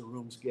times the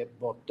rooms get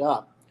booked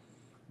up.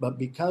 But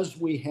because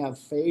we have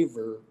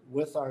favor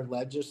with our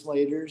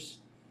legislators,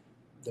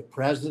 the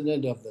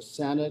president of the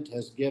Senate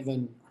has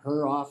given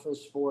her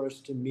office for us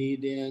to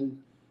meet in.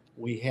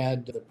 We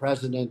had the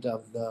president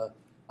of the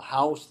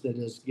House that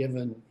has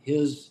given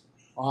his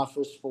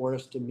office for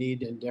us to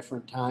meet in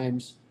different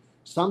times.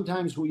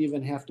 Sometimes we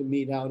even have to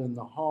meet out in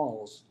the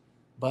halls,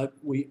 but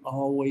we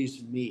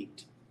always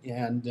meet.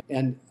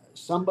 And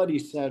somebody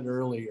said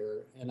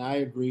earlier, and I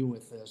agree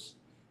with this,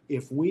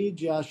 if we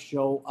just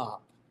show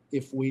up,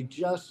 if we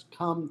just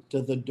come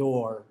to the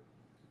door,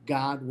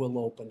 God will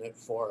open it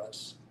for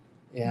us.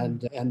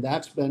 And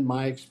that's been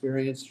my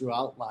experience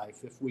throughout life.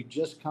 If we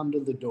just come to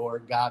the door,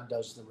 God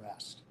does the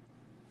rest.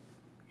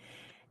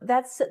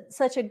 That's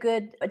such a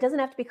good, it doesn't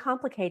have to be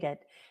complicated.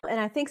 And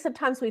I think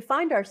sometimes we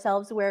find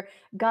ourselves where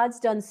God's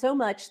done so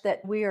much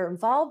that we are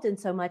involved in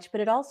so much, but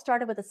it all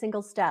started with a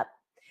single step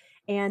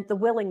and the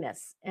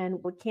willingness.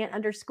 And we can't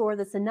underscore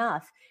this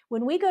enough.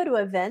 When we go to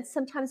events,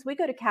 sometimes we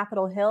go to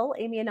Capitol Hill.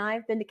 Amy and I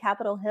have been to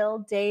Capitol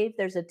Hill. Dave,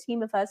 there's a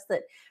team of us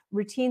that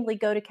routinely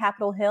go to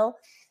Capitol Hill.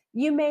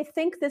 You may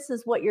think this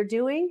is what you're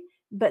doing,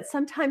 but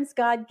sometimes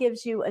God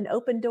gives you an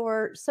open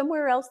door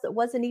somewhere else that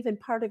wasn't even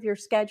part of your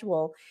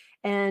schedule.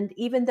 And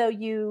even though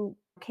you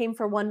came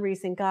for one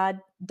reason, God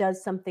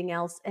does something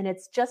else. And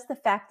it's just the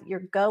fact that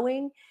you're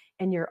going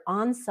and you're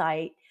on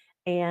site.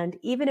 And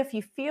even if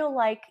you feel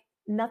like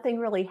nothing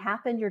really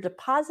happened, you're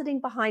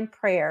depositing behind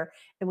prayer.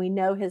 And we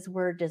know his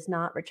word does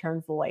not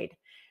return void.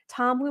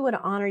 Tom, we want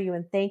to honor you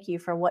and thank you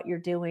for what you're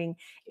doing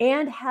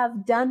and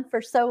have done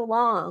for so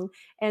long,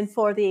 and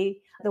for the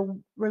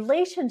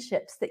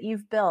relationships that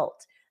you've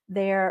built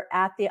there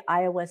at the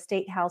Iowa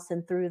State House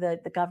and through the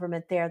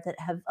government there that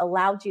have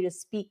allowed you to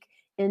speak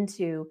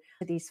into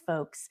these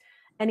folks.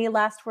 Any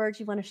last words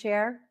you want to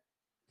share?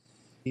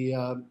 The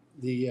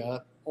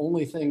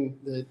only thing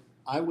that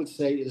I would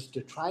say is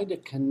to try to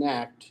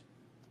connect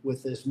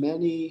with as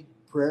many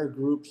prayer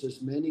groups, as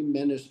many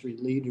ministry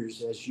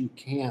leaders as you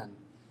can.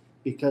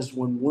 Because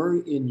when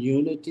we're in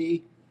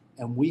unity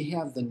and we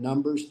have the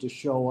numbers to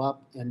show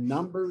up, and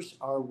numbers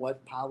are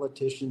what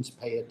politicians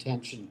pay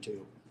attention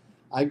to.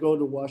 I go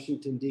to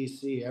Washington,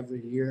 D.C.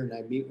 every year and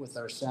I meet with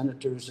our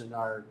senators and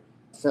our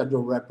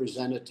federal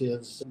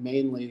representatives,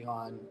 mainly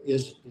on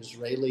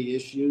Israeli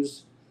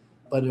issues.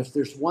 But if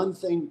there's one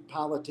thing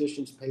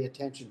politicians pay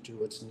attention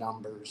to, it's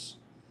numbers.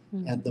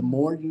 Mm-hmm. And the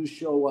more you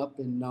show up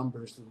in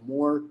numbers, the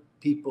more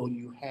people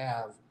you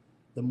have,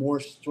 the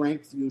more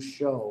strength you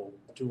show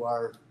to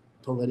our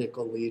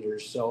political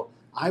leaders. So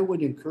I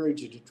would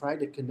encourage you to try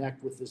to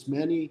connect with as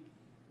many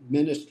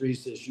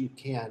ministries as you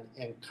can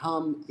and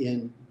come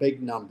in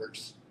big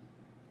numbers.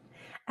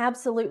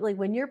 Absolutely.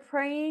 When you're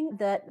praying,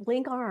 that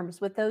link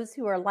arms with those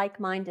who are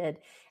like-minded,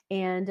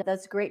 and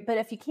that's great. But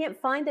if you can't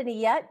find any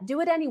yet, do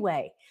it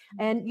anyway,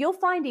 and you'll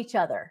find each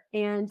other.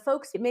 And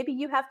folks, maybe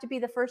you have to be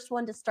the first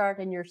one to start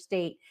in your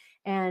state,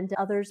 and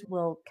others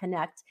will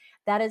connect.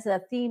 That is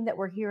a theme that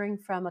we're hearing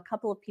from a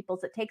couple of people.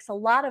 It takes a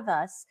lot of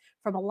us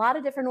from a lot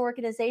of different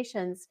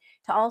organizations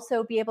to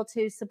also be able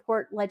to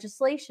support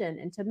legislation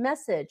and to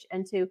message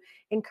and to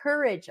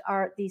encourage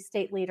these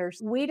state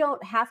leaders. We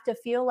don't have to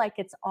feel like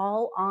it's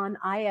all on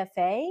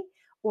IFA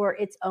or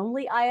it's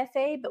only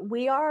IFA, but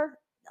we are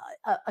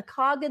a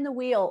cog in the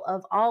wheel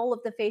of all of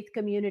the faith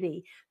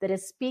community that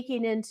is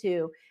speaking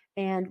into,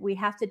 and we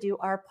have to do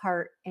our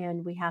part,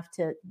 and we have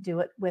to do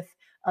it with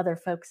other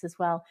folks as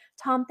well.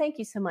 Tom, thank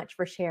you so much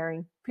for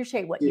sharing.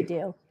 Appreciate what you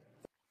do.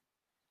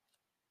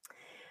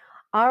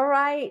 All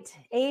right,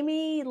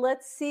 Amy,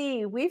 let's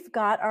see. We've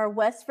got our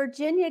West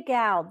Virginia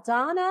gal,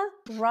 Donna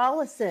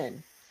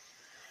Rollison.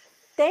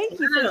 Thank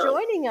you for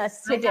joining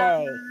us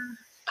today.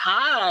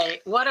 Hi,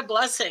 what a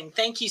blessing.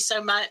 Thank you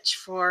so much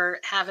for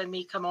having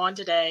me come on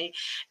today.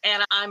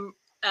 And I'm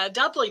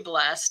doubly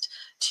blessed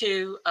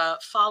to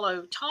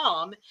follow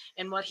Tom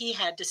and what he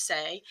had to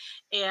say.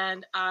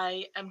 And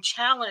I am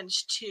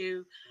challenged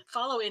to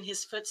follow in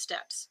his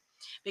footsteps,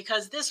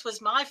 because this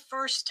was my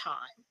first time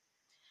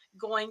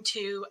going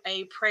to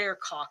a prayer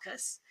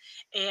caucus.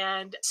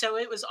 And so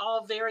it was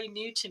all very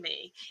new to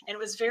me, and it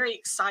was very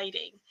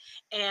exciting.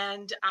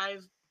 And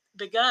I've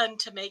begun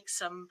to make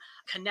some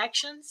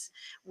connections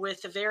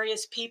with the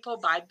various people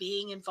by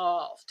being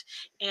involved.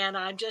 And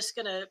I'm just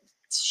going to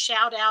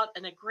shout out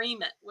an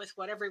agreement with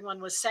what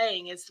everyone was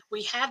saying is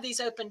we have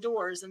these open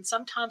doors, and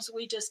sometimes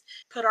we just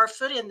put our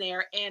foot in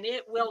there and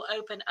it will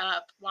open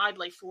up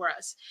widely for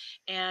us.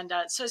 And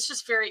so it's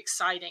just very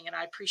exciting, and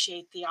I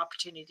appreciate the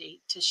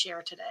opportunity to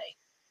share today.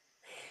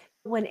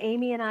 When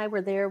Amy and I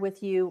were there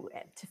with you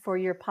for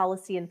your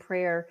policy and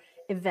prayer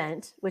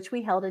event, which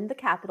we held in the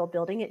Capitol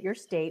building at your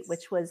state,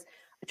 which was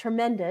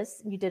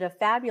tremendous. You did a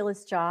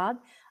fabulous job.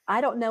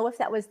 I don't know if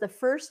that was the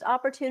first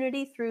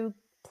opportunity through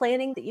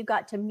planning that you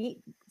got to meet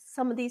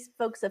some of these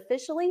folks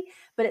officially,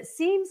 but it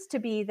seems to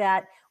be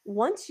that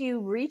once you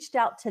reached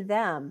out to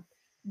them,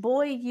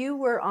 boy, you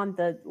were on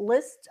the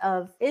list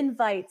of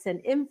invites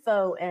and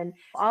info and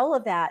all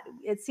of that.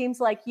 It seems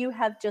like you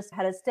have just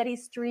had a steady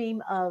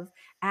stream of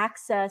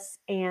access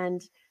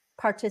and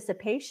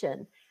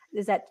participation.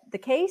 Is that the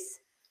case?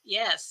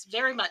 Yes,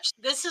 very much.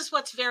 This is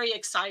what's very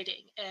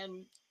exciting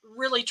and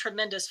really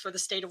tremendous for the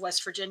state of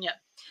West Virginia.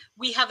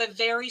 We have a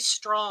very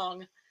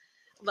strong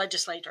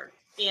legislator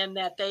in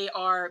that they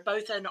are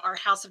both in our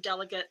House of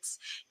Delegates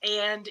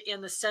and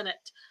in the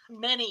Senate,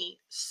 many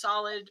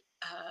solid,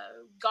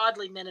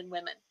 godly men and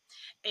women.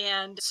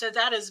 And so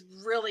that is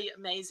really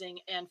amazing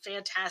and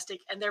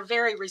fantastic. And they're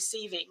very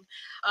receiving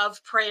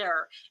of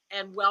prayer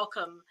and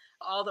welcome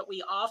all that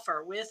we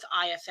offer with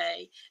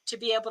IFA to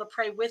be able to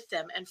pray with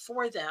them and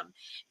for them.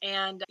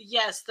 And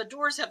yes, the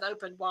doors have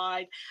opened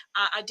wide.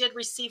 I did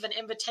receive an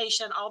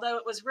invitation, although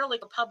it was really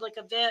a public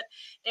event.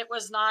 It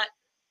was not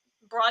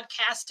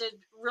broadcasted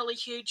really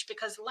huge,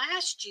 because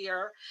last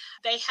year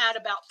they had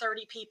about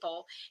 30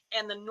 people,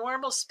 and the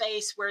normal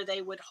space where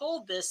they would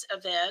hold this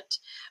event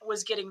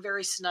was getting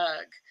very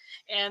snug,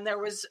 and there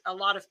was a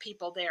lot of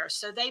people there.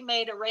 So they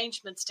made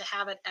arrangements to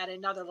have it at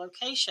another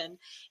location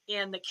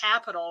in the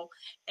Capitol,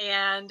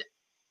 and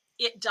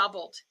it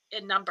doubled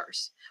in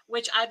numbers,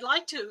 which I'd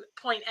like to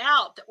point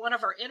out that one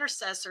of our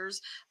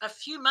intercessors a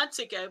few months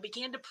ago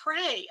began to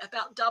pray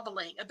about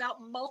doubling,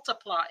 about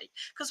multiplying,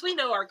 because we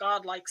know our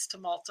God likes to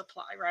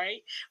multiply,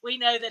 right? We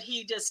know that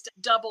he just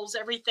doubles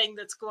everything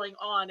that's going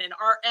on in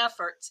our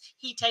efforts.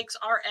 He takes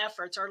our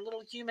efforts, our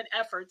little human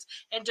efforts,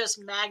 and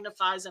just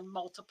magnifies and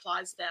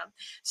multiplies them.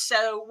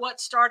 So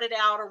what started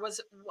out, or was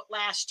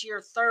last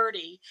year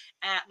 30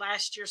 at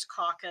last year's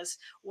caucus,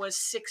 was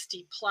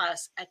 60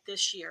 plus at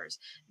this year's.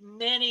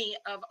 Many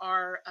of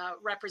our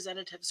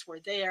representatives were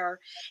there,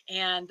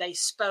 and they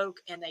spoke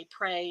and they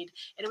prayed,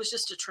 and it was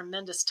just a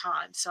tremendous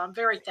time. So I'm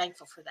very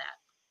thankful for that.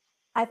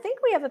 I think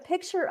we have a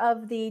picture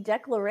of the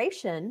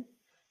declaration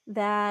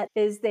that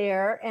is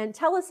there, and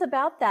tell us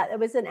about that. It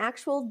was an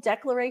actual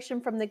declaration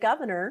from the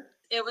governor.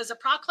 It was a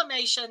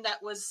proclamation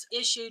that was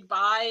issued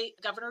by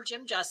Governor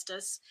Jim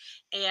Justice.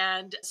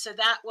 And so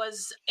that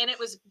was, and it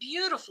was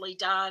beautifully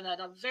done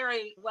and a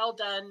very well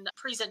done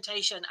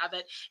presentation of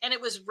it. And it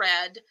was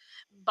read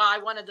by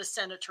one of the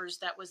senators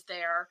that was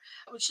there.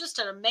 It was just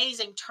an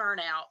amazing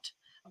turnout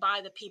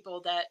by the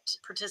people that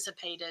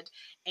participated,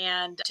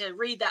 and to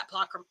read that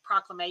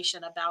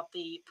proclamation about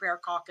the prayer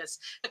caucus,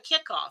 a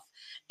kickoff.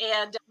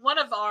 And one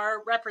of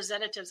our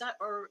representatives,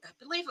 or I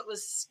believe it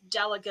was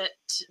Delegate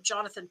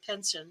Jonathan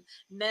Pinson,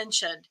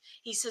 mentioned,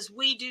 he says,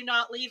 we do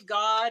not leave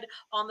God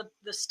on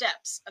the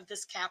steps of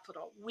this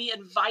Capitol. We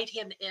invite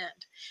him in.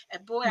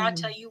 And boy, I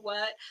tell you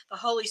what, the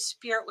Holy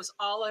Spirit was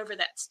all over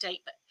that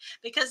statement,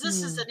 because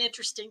this is an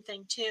interesting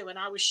thing too. And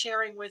I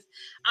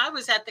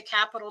was at the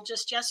Capitol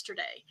just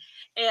yesterday,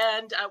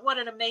 and what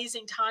an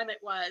amazing time it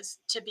was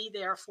to be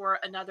there for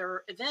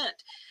another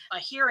event, a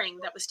hearing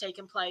that was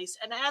taking place.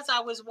 And as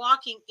I was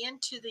walking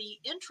into the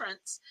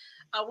entrance,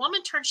 a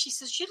woman turned, she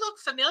says, you look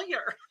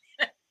familiar.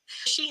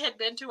 She had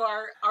been to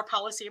our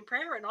policy and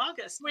prayer in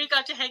August. We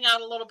got to hang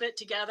out a little bit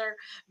together.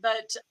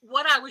 But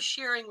what I was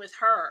sharing with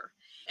her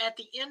at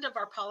the end of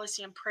our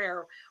policy and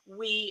prayer,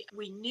 we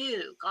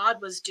knew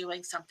God was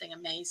doing something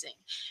amazing.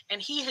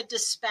 And he had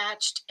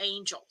dispatched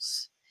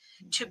angels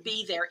to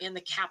be there in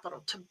the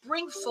Capitol, to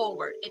bring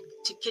forward and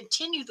to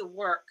continue the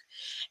work.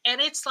 And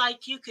it's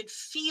like you could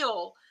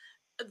feel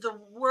the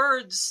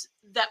words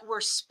that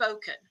were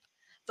spoken.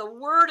 The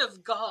word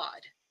of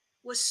God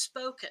was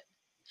spoken.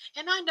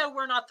 And I know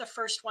we're not the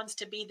first ones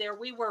to be there.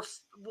 We were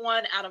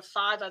one out of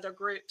 5 other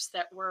groups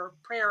that were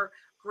prayer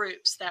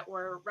groups that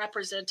were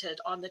represented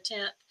on the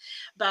 10th.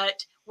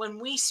 But when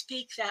we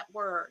speak that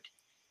word,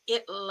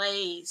 it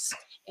lays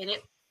and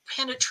it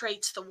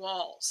penetrates the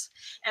walls.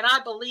 And I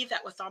believe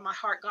that with all my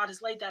heart. God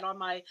has laid that on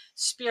my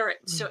spirit.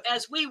 So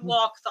as we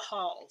walk the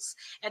halls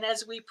and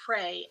as we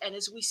pray and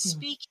as we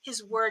speak,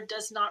 his word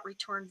does not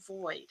return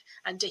void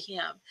unto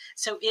him.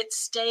 So it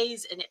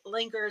stays and it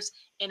lingers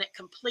and it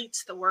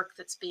completes the work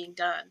that's being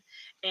done.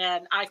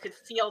 And I could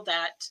feel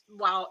that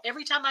while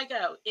every time I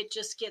go, it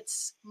just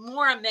gets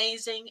more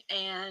amazing,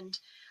 and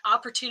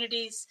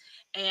opportunities,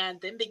 and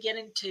then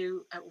beginning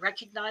to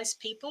recognize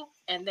people,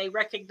 and they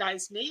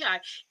recognize me. I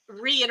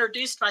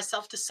reintroduced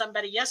myself to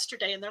somebody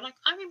yesterday, and they're like,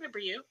 I remember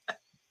you.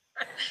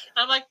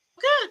 I'm like,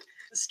 good.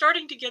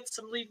 Starting to get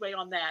some leeway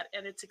on that,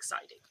 and it's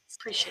exciting.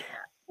 Appreciate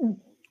that.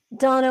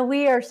 Donna,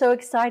 we are so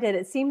excited.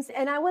 It seems,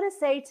 and I want to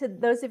say to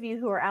those of you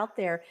who are out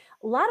there,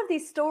 a lot of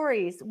these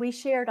stories we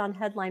shared on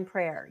Headline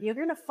Prayer. You're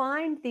going to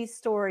find these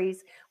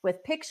stories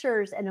with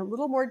pictures and a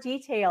little more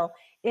detail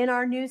in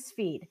our news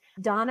feed.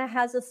 Donna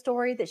has a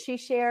story that she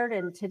shared,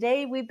 and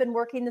today we've been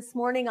working this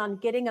morning on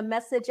getting a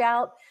message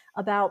out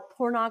about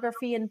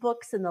pornography in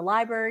books in the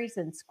libraries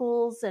and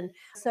schools. And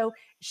so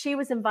she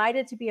was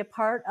invited to be a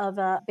part of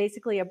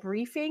basically a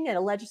briefing, and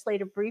a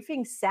legislative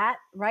briefing, sat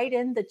right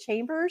in the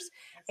chambers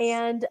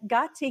and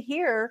got to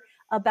hear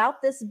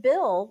about this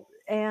bill.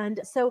 And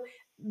so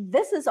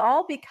this is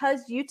all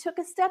because you took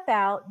a step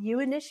out, you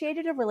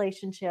initiated a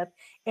relationship,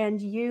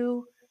 and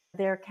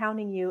they're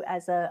counting you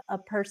as a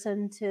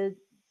person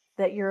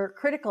that you're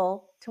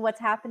critical to what's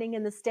happening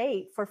in the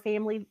state for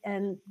family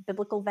and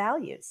biblical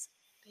values.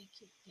 Thank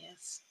you.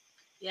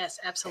 Yes,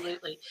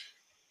 absolutely.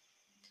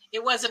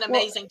 It was an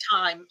amazing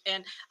time.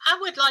 And I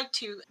would like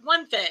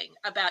one thing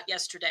about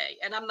yesterday,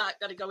 and I'm not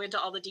going to go into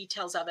all the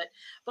details of it,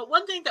 but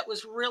one thing that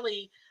was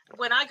really,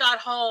 when I got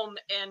home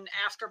and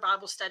after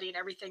Bible study and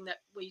everything that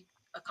we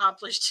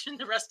accomplished in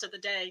the rest of the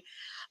day,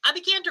 I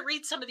began to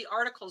read some of the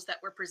articles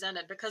that were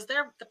presented, because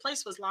the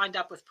place was lined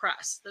up with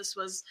press. This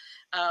was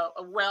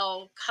a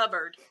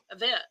well-covered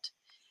event.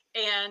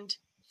 And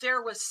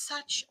there was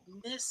such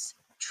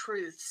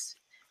mistruths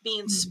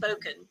being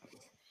spoken.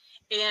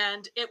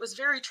 And it was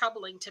very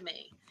troubling to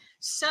me.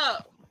 So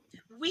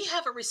we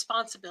have a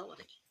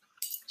responsibility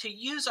to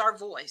use our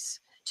voice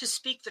to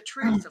speak the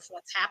truth of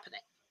what's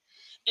happening.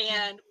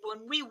 And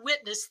when we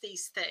witness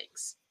these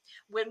things,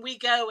 when we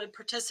go and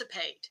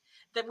participate,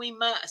 then we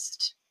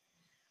must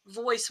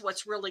voice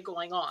what's really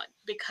going on,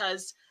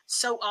 because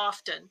so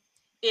often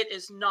it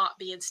is not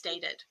being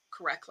stated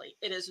correctly.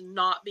 It is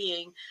not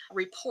being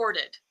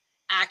reported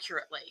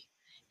accurately.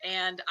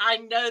 And I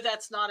know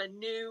that's not a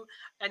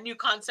new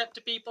concept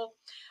to people,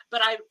 but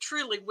I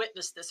truly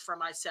witnessed this for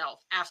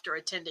myself after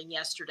attending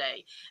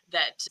yesterday,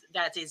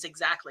 that is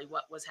exactly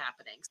what was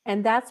happening.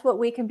 And that's what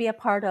we can be a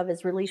part of,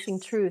 is releasing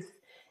truth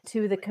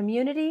to the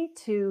community,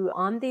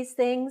 on these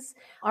things.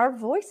 Our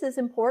voice is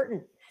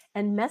important,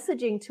 and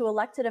messaging to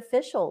elected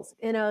officials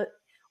in a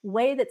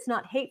way that's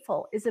not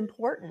hateful is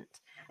important.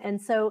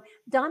 And so,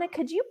 Donna,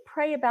 could you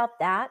pray about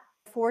that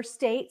for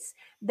states,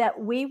 that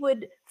we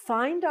would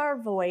find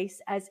our voice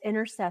as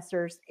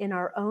intercessors in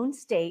our own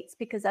states,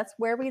 because that's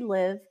where we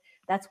live,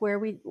 that's where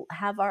we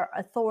have our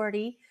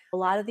authority. A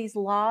lot of these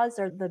laws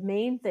are the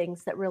main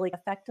things that really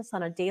affect us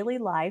on a daily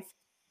life.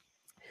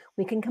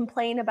 We can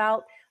complain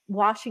about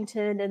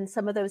Washington and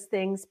some of those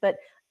things, but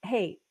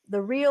hey,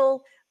 the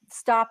real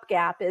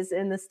stopgap is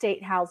in the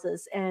state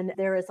houses, and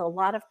there is a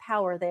lot of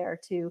power there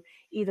to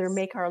either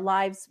make our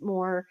lives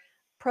more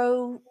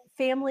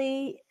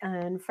pro-family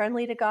and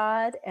friendly to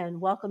God and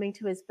welcoming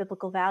to his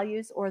biblical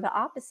values, or the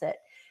opposite.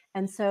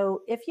 And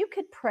so if you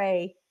could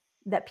pray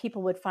that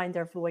people would find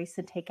their voice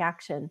and take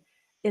action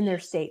in their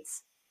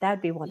states,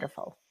 that'd be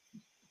wonderful.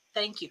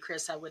 Thank you,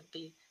 Chris. I would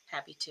be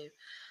Happy to.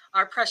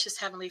 Our precious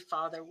Heavenly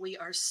Father, we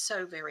are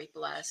so very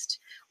blessed.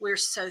 We're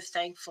so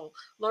thankful.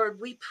 Lord,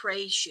 we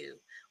praise you.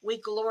 We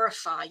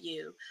glorify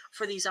you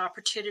for these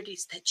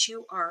opportunities that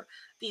you are,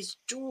 these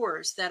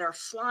doors that are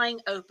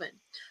flying open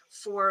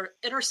for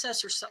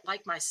intercessors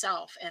like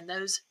myself and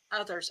those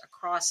others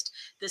across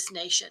this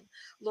nation.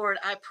 Lord,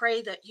 I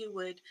pray that you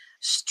would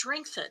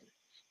strengthen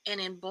and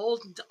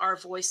embolden our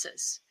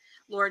voices,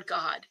 Lord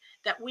God,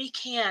 that we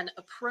can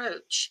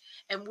approach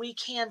and we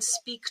can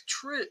speak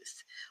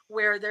truth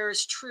where there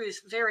is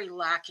truth very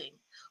lacking,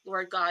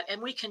 Lord God,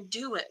 and we can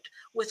do it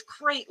with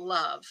great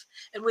love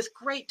and with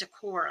great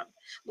decorum,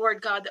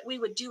 Lord God, that we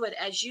would do it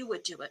as you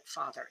would do it,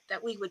 Father,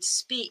 that we would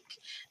speak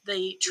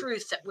the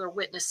truth that we're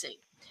witnessing.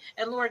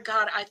 And Lord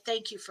God, I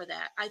thank you for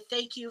that. I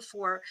thank you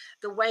for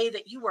the way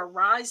that you are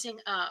rising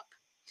up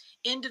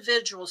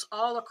individuals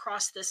all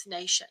across this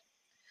nation,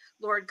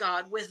 Lord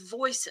God, with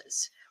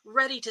voices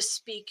ready to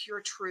speak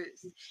your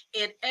truth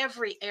in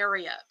every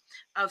area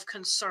of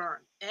concern,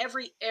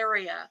 every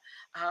area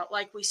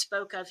like we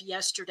spoke of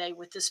yesterday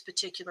with this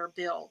particular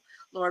bill.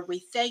 Lord, we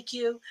thank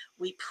you.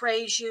 We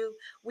praise you.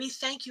 We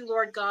thank you,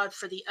 Lord God,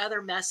 for the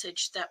other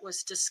message that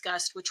was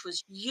discussed, which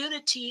was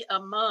unity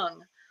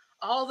among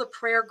all the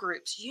prayer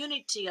groups,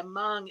 unity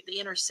among the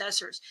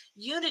intercessors,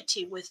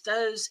 unity with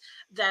those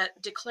that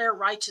declare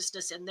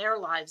righteousness in their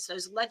lives,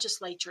 those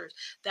legislators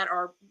that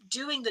are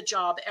doing the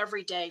job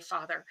every day,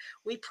 Father.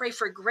 We pray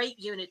for great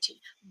unity.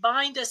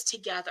 Bind us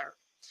together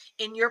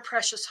in your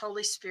precious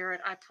Holy Spirit,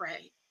 I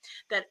pray.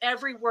 That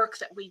every work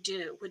that we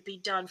do would be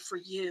done for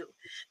you.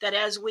 That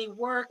as we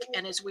work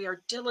and as we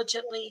are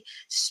diligently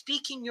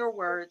speaking your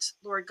words,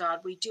 Lord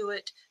God, we do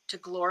it to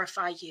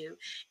glorify you.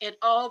 In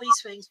all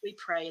these things we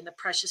pray in the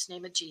precious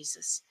name of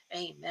Jesus.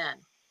 Amen.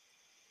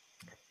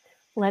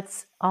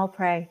 Let's all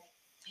pray.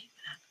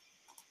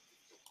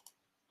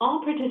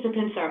 All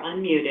participants are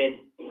unmuted.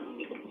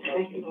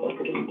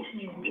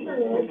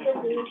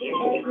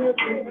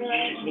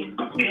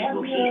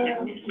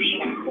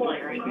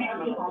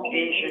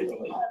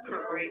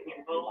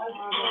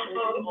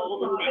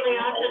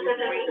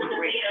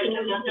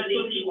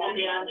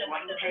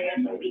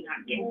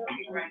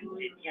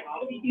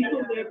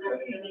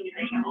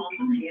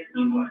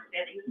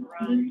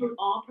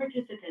 All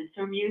participants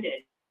are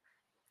muted.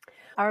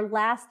 Our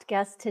last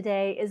guest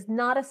today is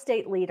not a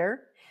state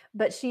leader,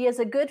 but she is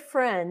a good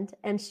friend,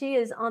 and she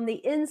is on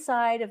the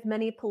inside of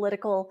many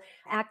political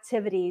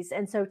activities.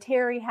 And so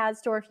Terry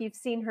Hasdorf, you've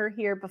seen her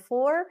here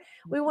before.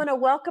 We want to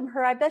welcome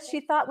her. I bet she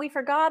thought we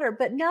forgot her,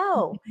 but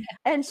no.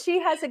 And she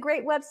has a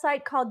great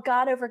website called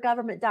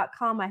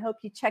godovergovernment.com. I hope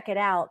you check it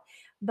out.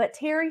 But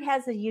Terry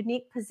has a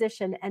unique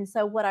position. And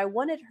so what I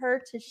wanted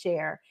her to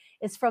share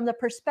is from the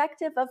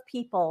perspective of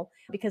people,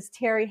 because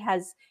Terry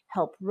has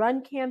helped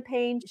run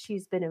campaigns.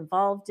 She's been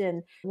involved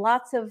in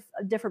lots of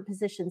different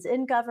positions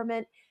in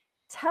government.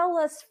 Tell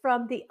us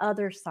from the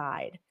other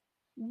side,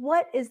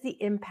 what is the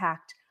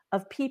impact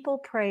of people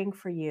praying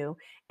for you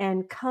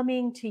and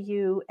coming to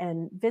you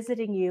and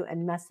visiting you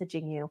and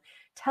messaging you?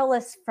 Tell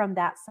us from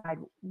that side,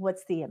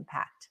 what's the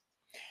impact?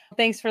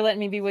 Thanks for letting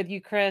me be with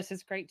you, Chris.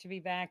 It's great to be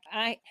back.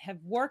 I have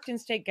worked in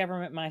state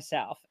government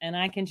myself, and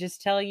I can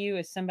just tell you,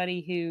 as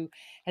somebody who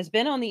has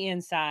been on the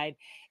inside,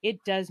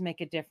 it does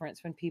make a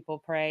difference when people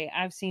pray.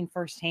 I've seen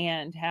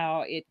firsthand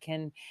how it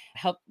can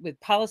help with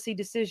policy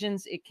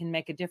decisions. It can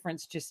make a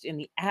difference just in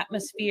the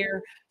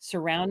atmosphere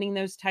surrounding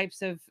those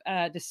types of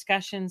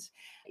discussions.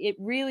 It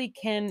really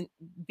can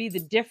be the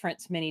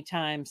difference many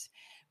times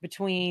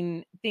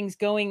between things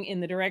going in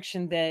the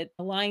direction that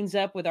lines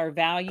up with our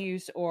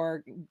values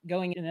or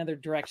going in other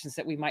directions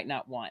that we might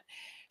not want.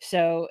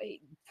 So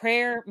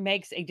prayer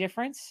makes a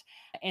difference.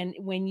 And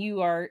when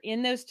you are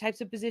in those types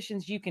of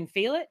positions, you can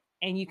feel it,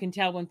 and you can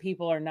tell when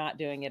people are not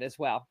doing it as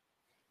well.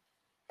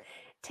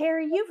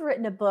 Terry, you've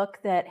written a book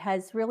that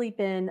has really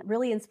been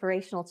really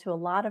inspirational to a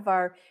lot of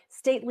our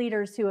state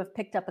leaders who have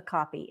picked up a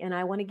copy. And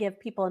I want to give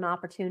people an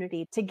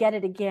opportunity to get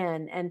it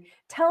again. And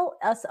tell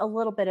us a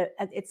little bit.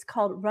 It's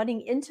called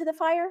Running into the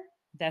Fire.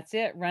 That's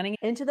it, Running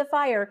into the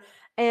Fire.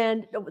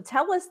 And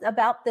tell us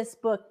about this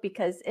book,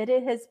 because it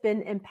has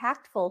been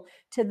impactful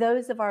to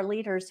those of our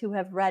leaders who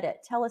have read it.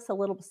 Tell us a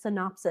little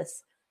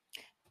synopsis.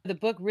 The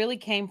book really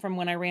came from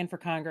when I ran for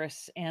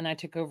Congress and I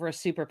took over a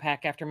super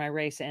PAC after my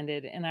race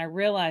ended. And I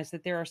realized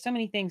that there are so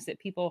many things that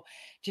people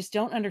just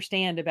don't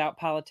understand about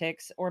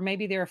politics, or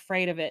maybe they're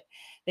afraid of it.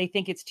 They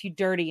think it's too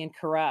dirty and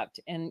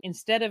corrupt. And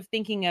instead of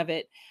thinking of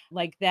it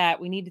like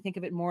that, we need to think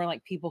of it more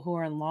like people who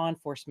are in law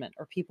enforcement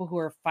or people who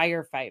are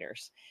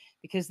firefighters,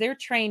 because they're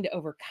trained to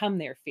overcome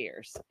their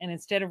fears. And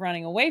instead of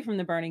running away from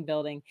the burning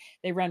building,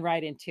 they run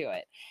right into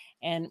it.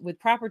 And with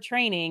proper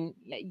training,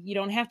 you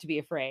don't have to be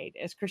afraid.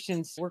 As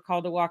Christians, we're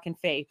called to walk in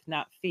faith,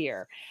 not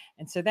fear.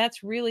 And so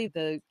that's really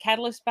the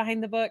catalyst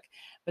behind the book.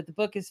 But the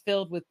book is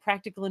filled with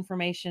practical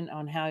information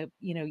on how,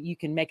 you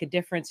can make a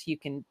difference. You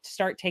can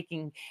start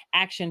taking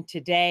action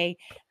today.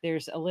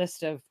 There's a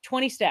list of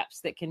 20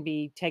 steps that can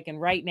be taken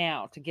right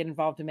now to get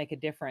involved and make a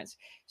difference.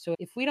 So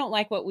if we don't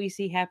like what we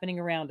see happening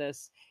around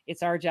us,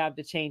 it's our job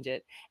to change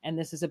it. And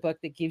this is a book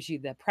that gives you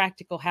the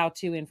practical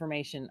how-to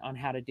information on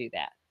how to do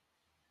that.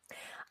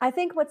 I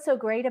think what's so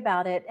great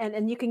about it,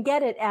 and you can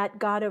get it at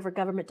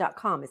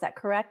godovergovernment.com. Is that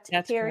correct,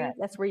 That's Terry? correct.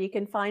 That's where you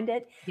can find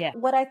it. Yeah.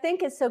 What I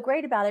think is so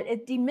great about it,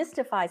 it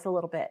demystifies a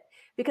little bit,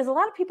 because a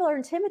lot of people are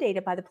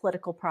intimidated by the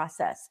political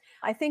process.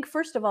 I think,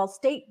 first of all,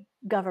 state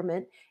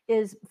government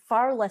is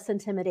far less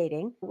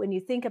intimidating. When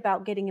you think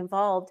about getting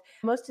involved,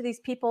 most of these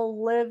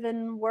people live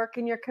and work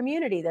in your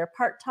community. They're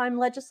part-time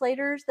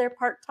legislators, they're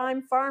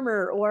part-time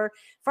farmer or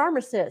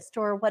pharmacist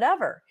or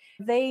whatever.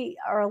 They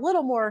are a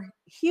little more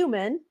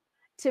human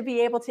to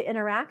be able to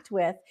interact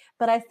with.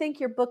 But I think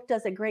your book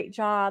does a great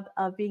job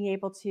of being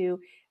able to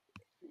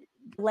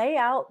lay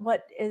out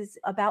what is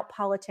about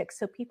politics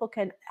so people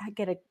can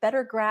get a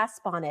better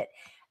grasp on it.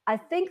 I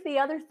think the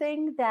other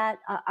thing that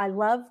I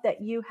love that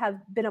you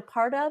have been a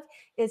part of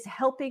is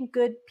helping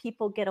good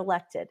people get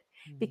elected,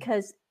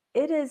 because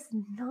it is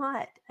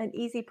not an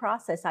easy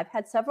process. I've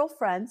had several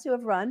friends who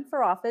have run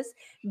for office.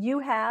 You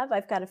have,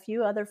 I've got a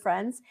few other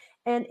friends,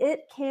 and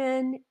it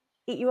can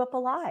eat you up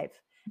alive.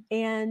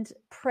 And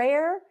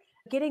prayer,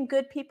 getting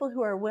good people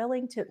who are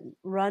willing to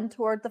run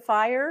toward the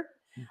fire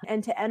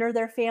and to enter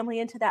their family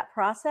into that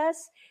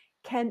process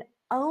can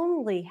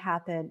only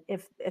happen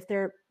if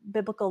they're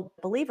biblical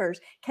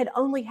believers, can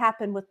only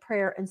happen with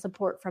prayer and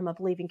support from a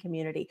believing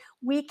community.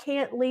 We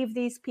can't leave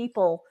these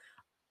people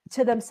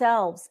to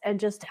themselves and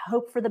just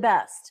hope for the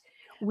best.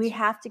 We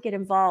have to get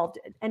involved.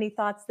 Any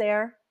thoughts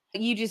there?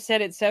 You just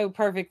said it so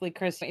perfectly,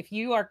 Chris. If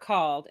you are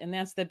called, and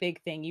that's the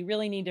big thing, you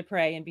really need to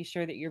pray and be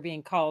sure that you're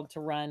being called to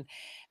run,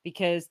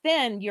 because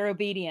then you're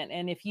obedient.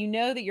 And if you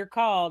know that you're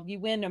called, you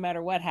win no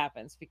matter what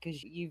happens,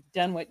 because you've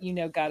done what you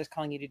know God is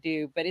calling you to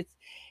do. But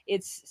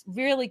it's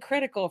really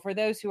critical for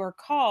those who are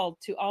called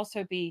to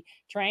also be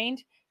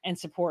trained and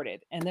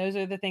supported. And those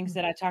are the things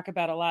that I talk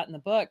about a lot in the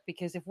book,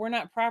 because if we're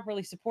not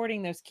properly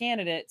supporting those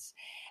candidates,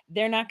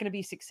 they're not going to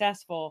be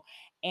successful.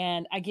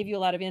 And I give you a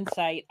lot of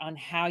insight on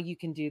how you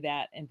can do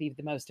that and be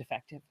the most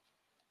effective.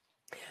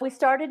 We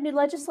started new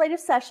legislative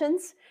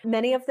sessions,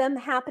 many of them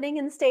happening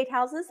in the state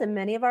houses, and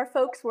many of our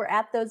folks were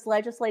at those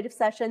legislative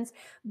sessions,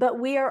 but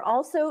we are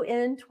also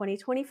in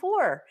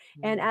 2024.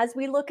 And as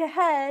we look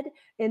ahead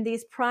in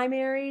these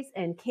primaries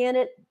and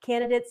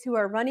candidates who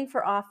are running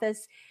for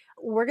office,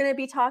 we're going to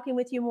be talking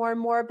with you more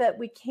and more, but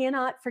we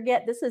cannot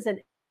forget this is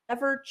an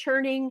ever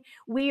churning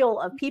wheel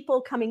of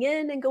people coming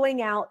in and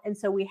going out. And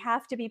so we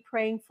have to be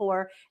praying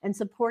for and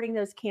supporting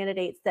those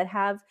candidates that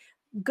have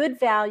good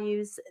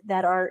values,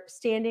 that are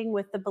standing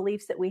with the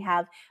beliefs that we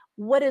have.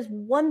 What is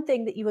one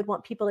thing that you would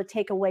want people to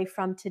take away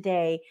from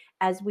today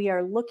as we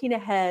are looking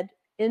ahead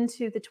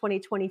into the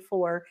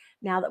 2024,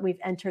 now that we've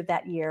entered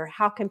that year?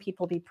 How can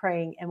people be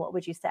praying, and what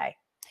would you say?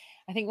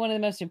 I think one of the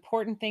most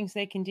important things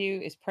they can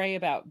do is pray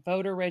about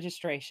voter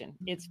registration.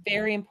 It's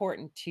very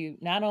important to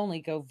not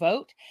only go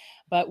vote,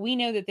 but we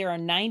know that there are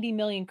 90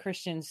 million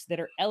Christians that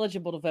are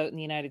eligible to vote in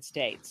the United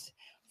States.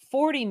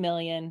 40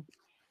 million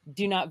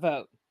do not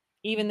vote,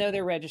 even though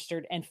they're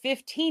registered, and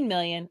 15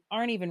 million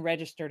aren't even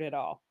registered at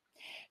all.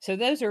 So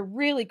those are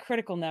really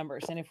critical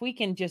numbers. And if we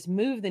can just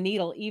move the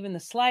needle even the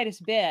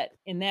slightest bit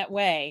in that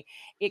way,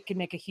 it can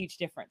make a huge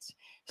difference.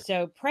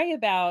 So pray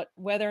about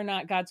whether or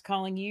not God's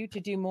calling you to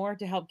do more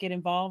to help get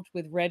involved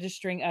with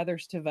registering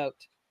others to vote.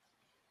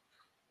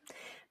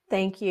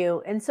 Thank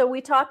you. And so we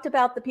talked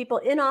about the people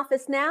in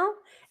office now,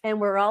 and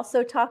we're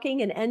also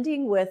talking and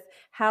ending with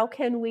how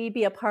can we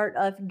be a part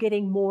of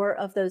getting more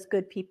of those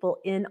good people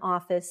in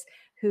office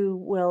who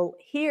will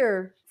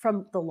hear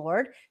from the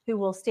Lord, who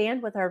will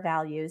stand with our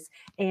values.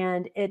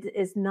 And it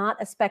is not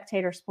a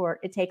spectator sport.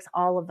 It takes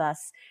all of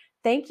us.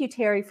 Thank you,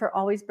 Terry, for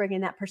always bringing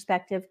that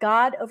perspective.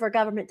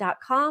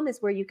 GodOverGovernment.com is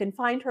where you can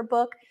find her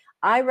book.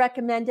 I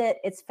recommend it.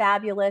 It's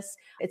fabulous.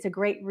 It's a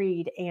great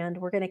read. And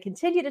we're going to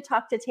continue to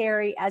talk to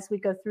Terry as we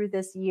go through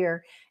this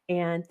year.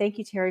 And thank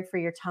you, Terry, for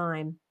your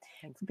time.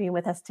 Thanks for being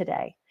with us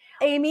today.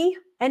 Amy,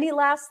 any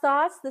last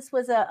thoughts? This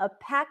was a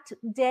packed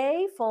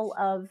day full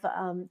of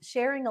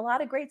sharing a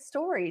lot of great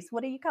stories.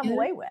 What do you come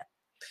away with?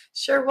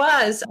 Sure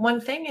was. One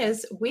thing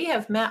is we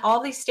have met all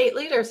these state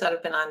leaders that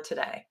have been on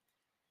today.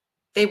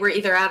 They were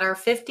either at our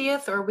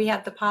 50th or we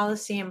had the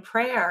policy and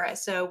prayer.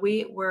 So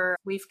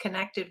we've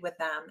connected with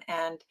them,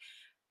 and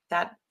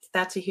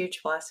that's a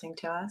huge blessing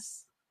to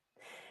us.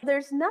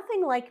 There's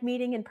nothing like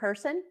meeting in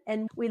person,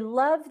 and we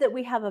love that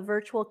we have a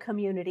virtual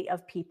community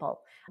of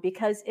people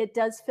because it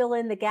does fill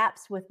in the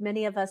gaps with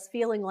many of us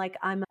feeling like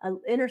I'm an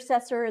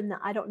intercessor and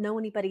I don't know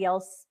anybody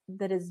else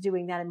that is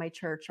doing that in my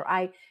church.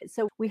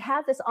 So we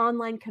have this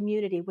online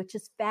community, which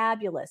is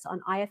fabulous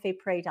on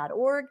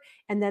ifapray.org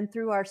and then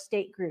through our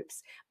state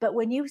groups. But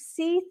when you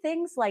see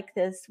things like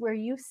this, where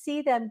you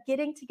see them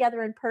getting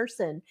together in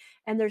person,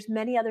 and there's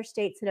many other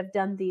states that have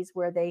done these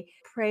where they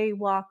pray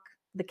walk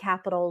the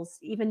capitals,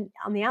 even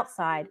on the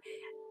outside,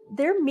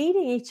 they're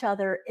meeting each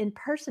other in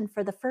person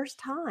for the first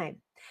time.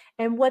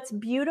 And what's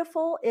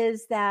beautiful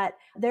is that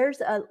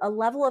there's a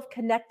level of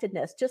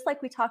connectedness, just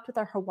like we talked with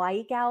our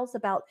Hawaii gals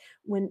about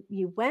when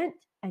you went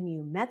and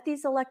you met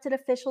these elected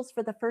officials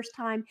for the first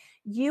time,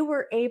 you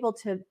were able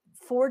to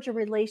forge a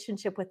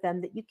relationship with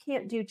them that you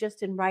can't do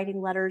just in writing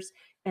letters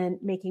and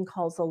making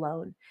calls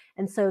alone.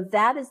 And so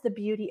that is the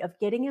beauty of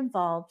getting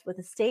involved with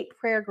a state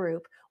prayer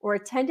group or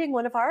attending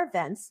one of our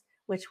events,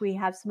 which we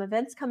have some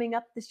events coming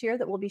up this year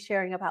that we'll be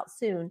sharing about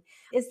soon,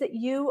 is that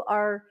you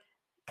are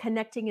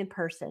connecting in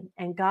person,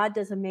 and God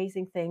does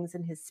amazing things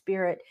in his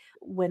spirit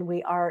when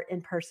we are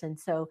in person.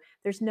 So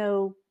there's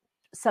no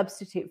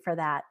substitute for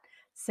that.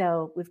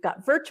 So we've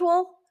got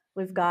virtual,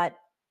 we've got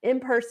in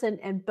person,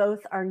 and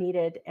both are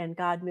needed, and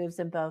God moves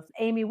in both.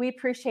 Amy, we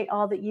appreciate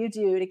all that you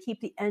do to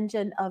keep the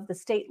engine of the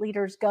state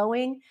leaders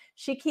going.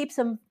 She keeps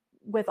them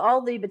with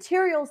all the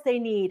materials they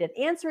need and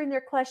answering their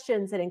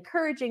questions and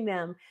encouraging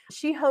them.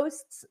 She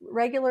hosts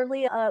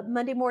regularly a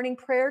Monday morning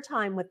prayer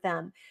time with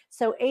them.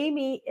 So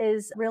Amy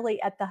is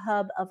really at the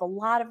hub of a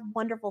lot of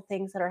wonderful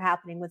things that are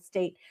happening with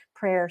state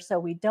prayer. So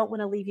we don't want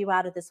to leave you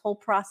out of this whole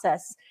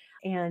process.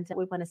 And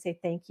we want to say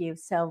thank you.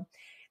 So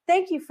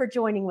thank you for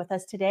joining with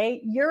us today.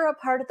 You're a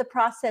part of the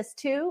process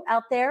too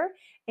out there.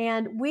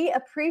 And we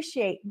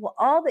appreciate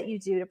all that you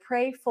do to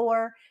pray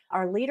for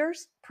our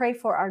leaders, pray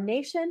for our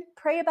nation,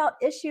 pray about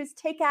issues,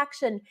 take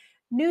action,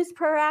 news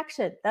prayer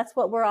action. That's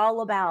what we're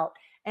all about.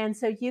 And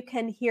so you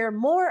can hear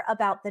more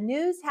about the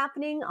news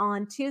happening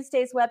on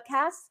Tuesday's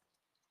webcast.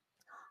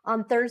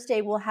 On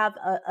Thursday, we'll have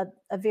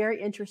a very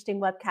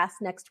interesting webcast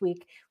next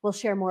week. We'll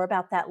share more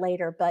about that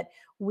later, but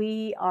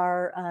we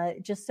are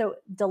just so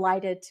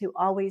delighted to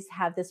always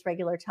have this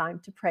regular time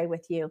to pray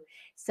with you.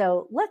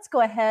 So let's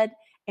go ahead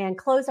and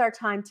close our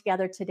time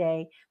together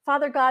today.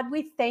 Father God,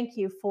 we thank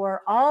you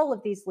for all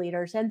of these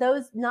leaders and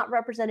those not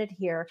represented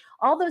here,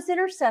 all those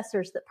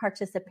intercessors that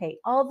participate,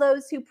 all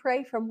those who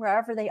pray from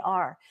wherever they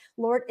are.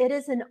 Lord, it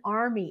is an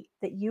army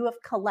that you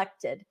have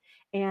collected.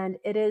 And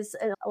it is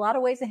in a lot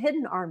of ways a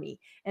hidden army.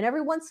 And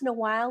every once in a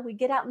while, we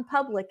get out in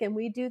public and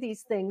we do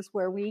these things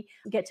where we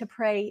get to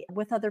pray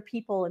with other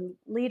people and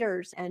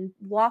leaders and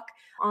walk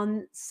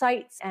on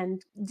sites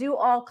and do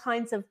all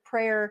kinds of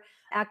prayer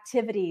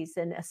activities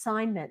and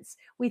assignments.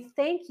 We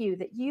thank you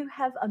that you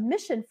have a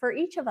mission for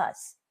each of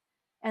us.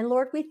 And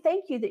Lord, we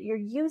thank you that you're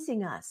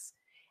using us.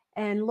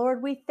 And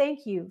Lord, we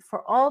thank you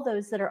for all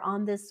those that are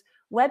on this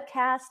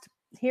webcast,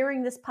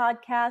 hearing this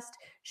podcast,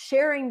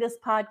 sharing this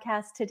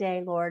podcast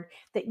today, Lord,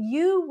 that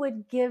you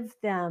would give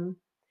them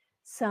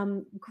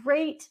some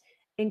great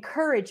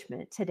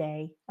encouragement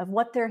today of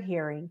what they're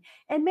hearing,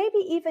 and maybe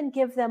even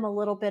give them a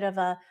little bit of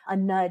a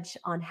nudge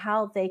on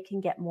how they can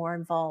get more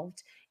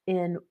involved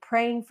in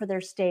praying for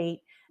their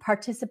state,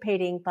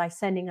 participating by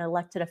sending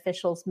elected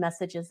officials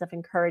messages of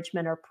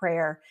encouragement or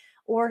prayer,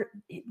 or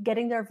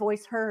getting their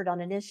voice heard on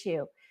an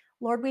issue.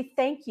 Lord, we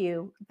thank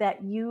you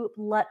that you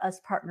let us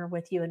partner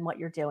with you in what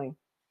you're doing.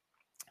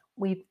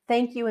 We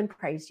thank you and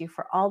praise you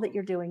for all that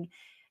you're doing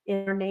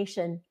in our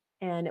nation.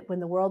 And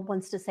when the world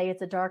wants to say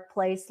it's a dark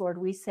place, Lord,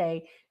 we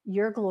say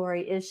your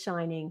glory is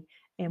shining.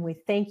 And we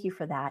thank you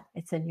for that.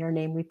 It's in your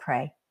name we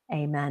pray.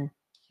 Amen.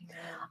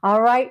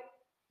 All right.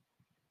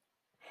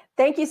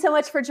 Thank you so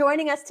much for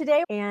joining us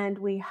today. And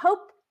we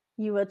hope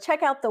you will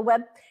check out the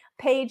web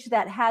page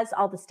that has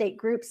all the state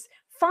groups.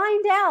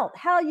 Find out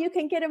how you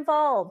can get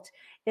involved.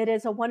 It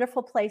is a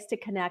wonderful place to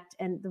connect,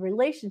 and the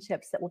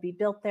relationships that will be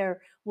built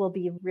there will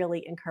be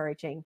really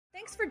encouraging.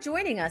 Thanks for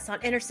joining us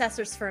on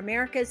Intercessors for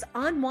America's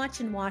On Watch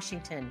in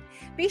Washington.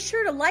 Be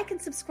sure to like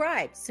and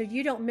subscribe so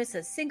you don't miss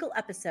a single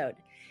episode.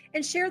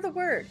 And share the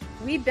word.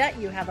 We bet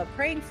you have a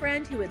praying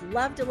friend who would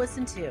love to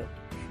listen too.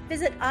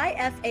 Visit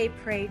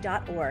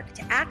ifapray.org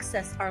to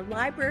access our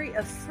library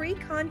of free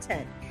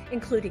content,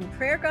 including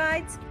prayer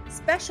guides,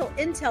 special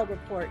intel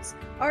reports,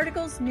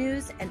 articles,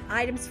 news, and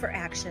items for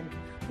action.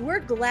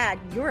 We're glad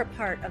you're a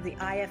part of the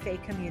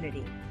IFA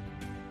community.